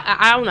 So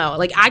I don't know.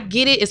 Like I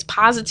get it. It's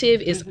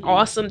positive. It's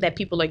awesome that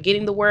people are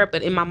getting the word.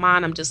 But in my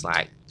mind, I'm just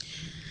like,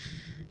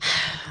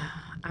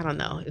 I don't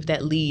know if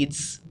that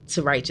leads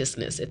to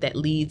righteousness, if that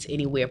leads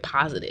anywhere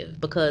positive,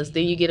 because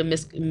then you get a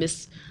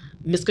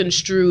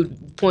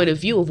misconstrued point of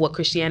view of what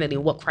Christianity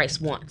and what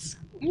Christ wants.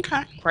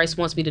 Okay. Christ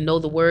wants me to know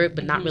the word,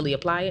 but not really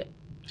apply it.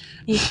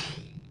 That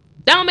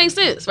don't make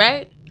sense,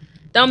 right?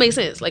 That don't make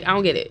sense. Like I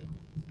don't get it.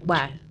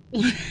 Why?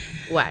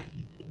 Why?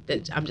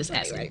 I'm just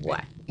asking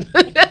why.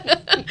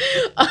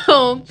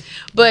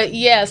 But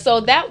yeah,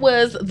 so that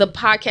was the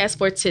podcast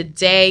for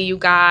today, you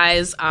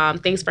guys.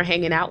 Thanks for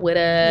hanging out with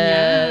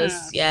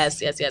us. Yes.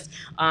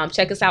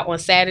 Check us out on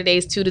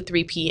Saturdays 2 to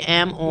 3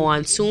 p.m.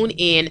 on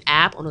TuneIn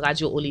app on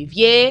Radio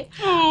Olivier.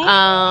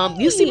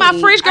 You see my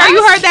fridge, girl?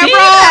 You heard that, bro?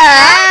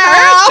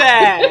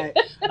 I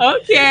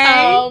heard that.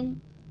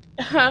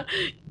 Okay.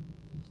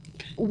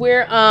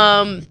 We're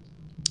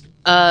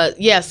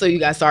so you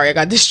guys, sorry, I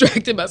got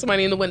distracted by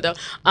somebody in the window.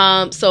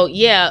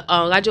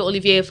 Radio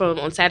Olivier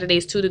on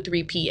Saturdays 2 to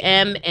 3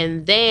 p.m.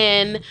 and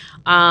then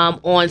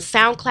on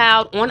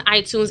SoundCloud, on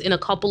iTunes in a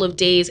couple of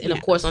days, and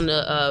of course on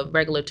the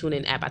regular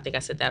TuneIn app. I think I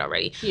said that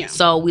already. Yeah.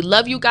 So we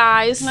love you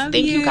guys. Thank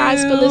you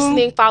guys for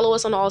listening. Follow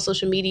us on all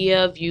social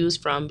media. Views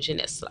from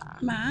Janessa.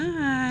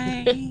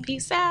 Bye.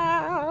 Peace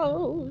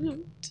out.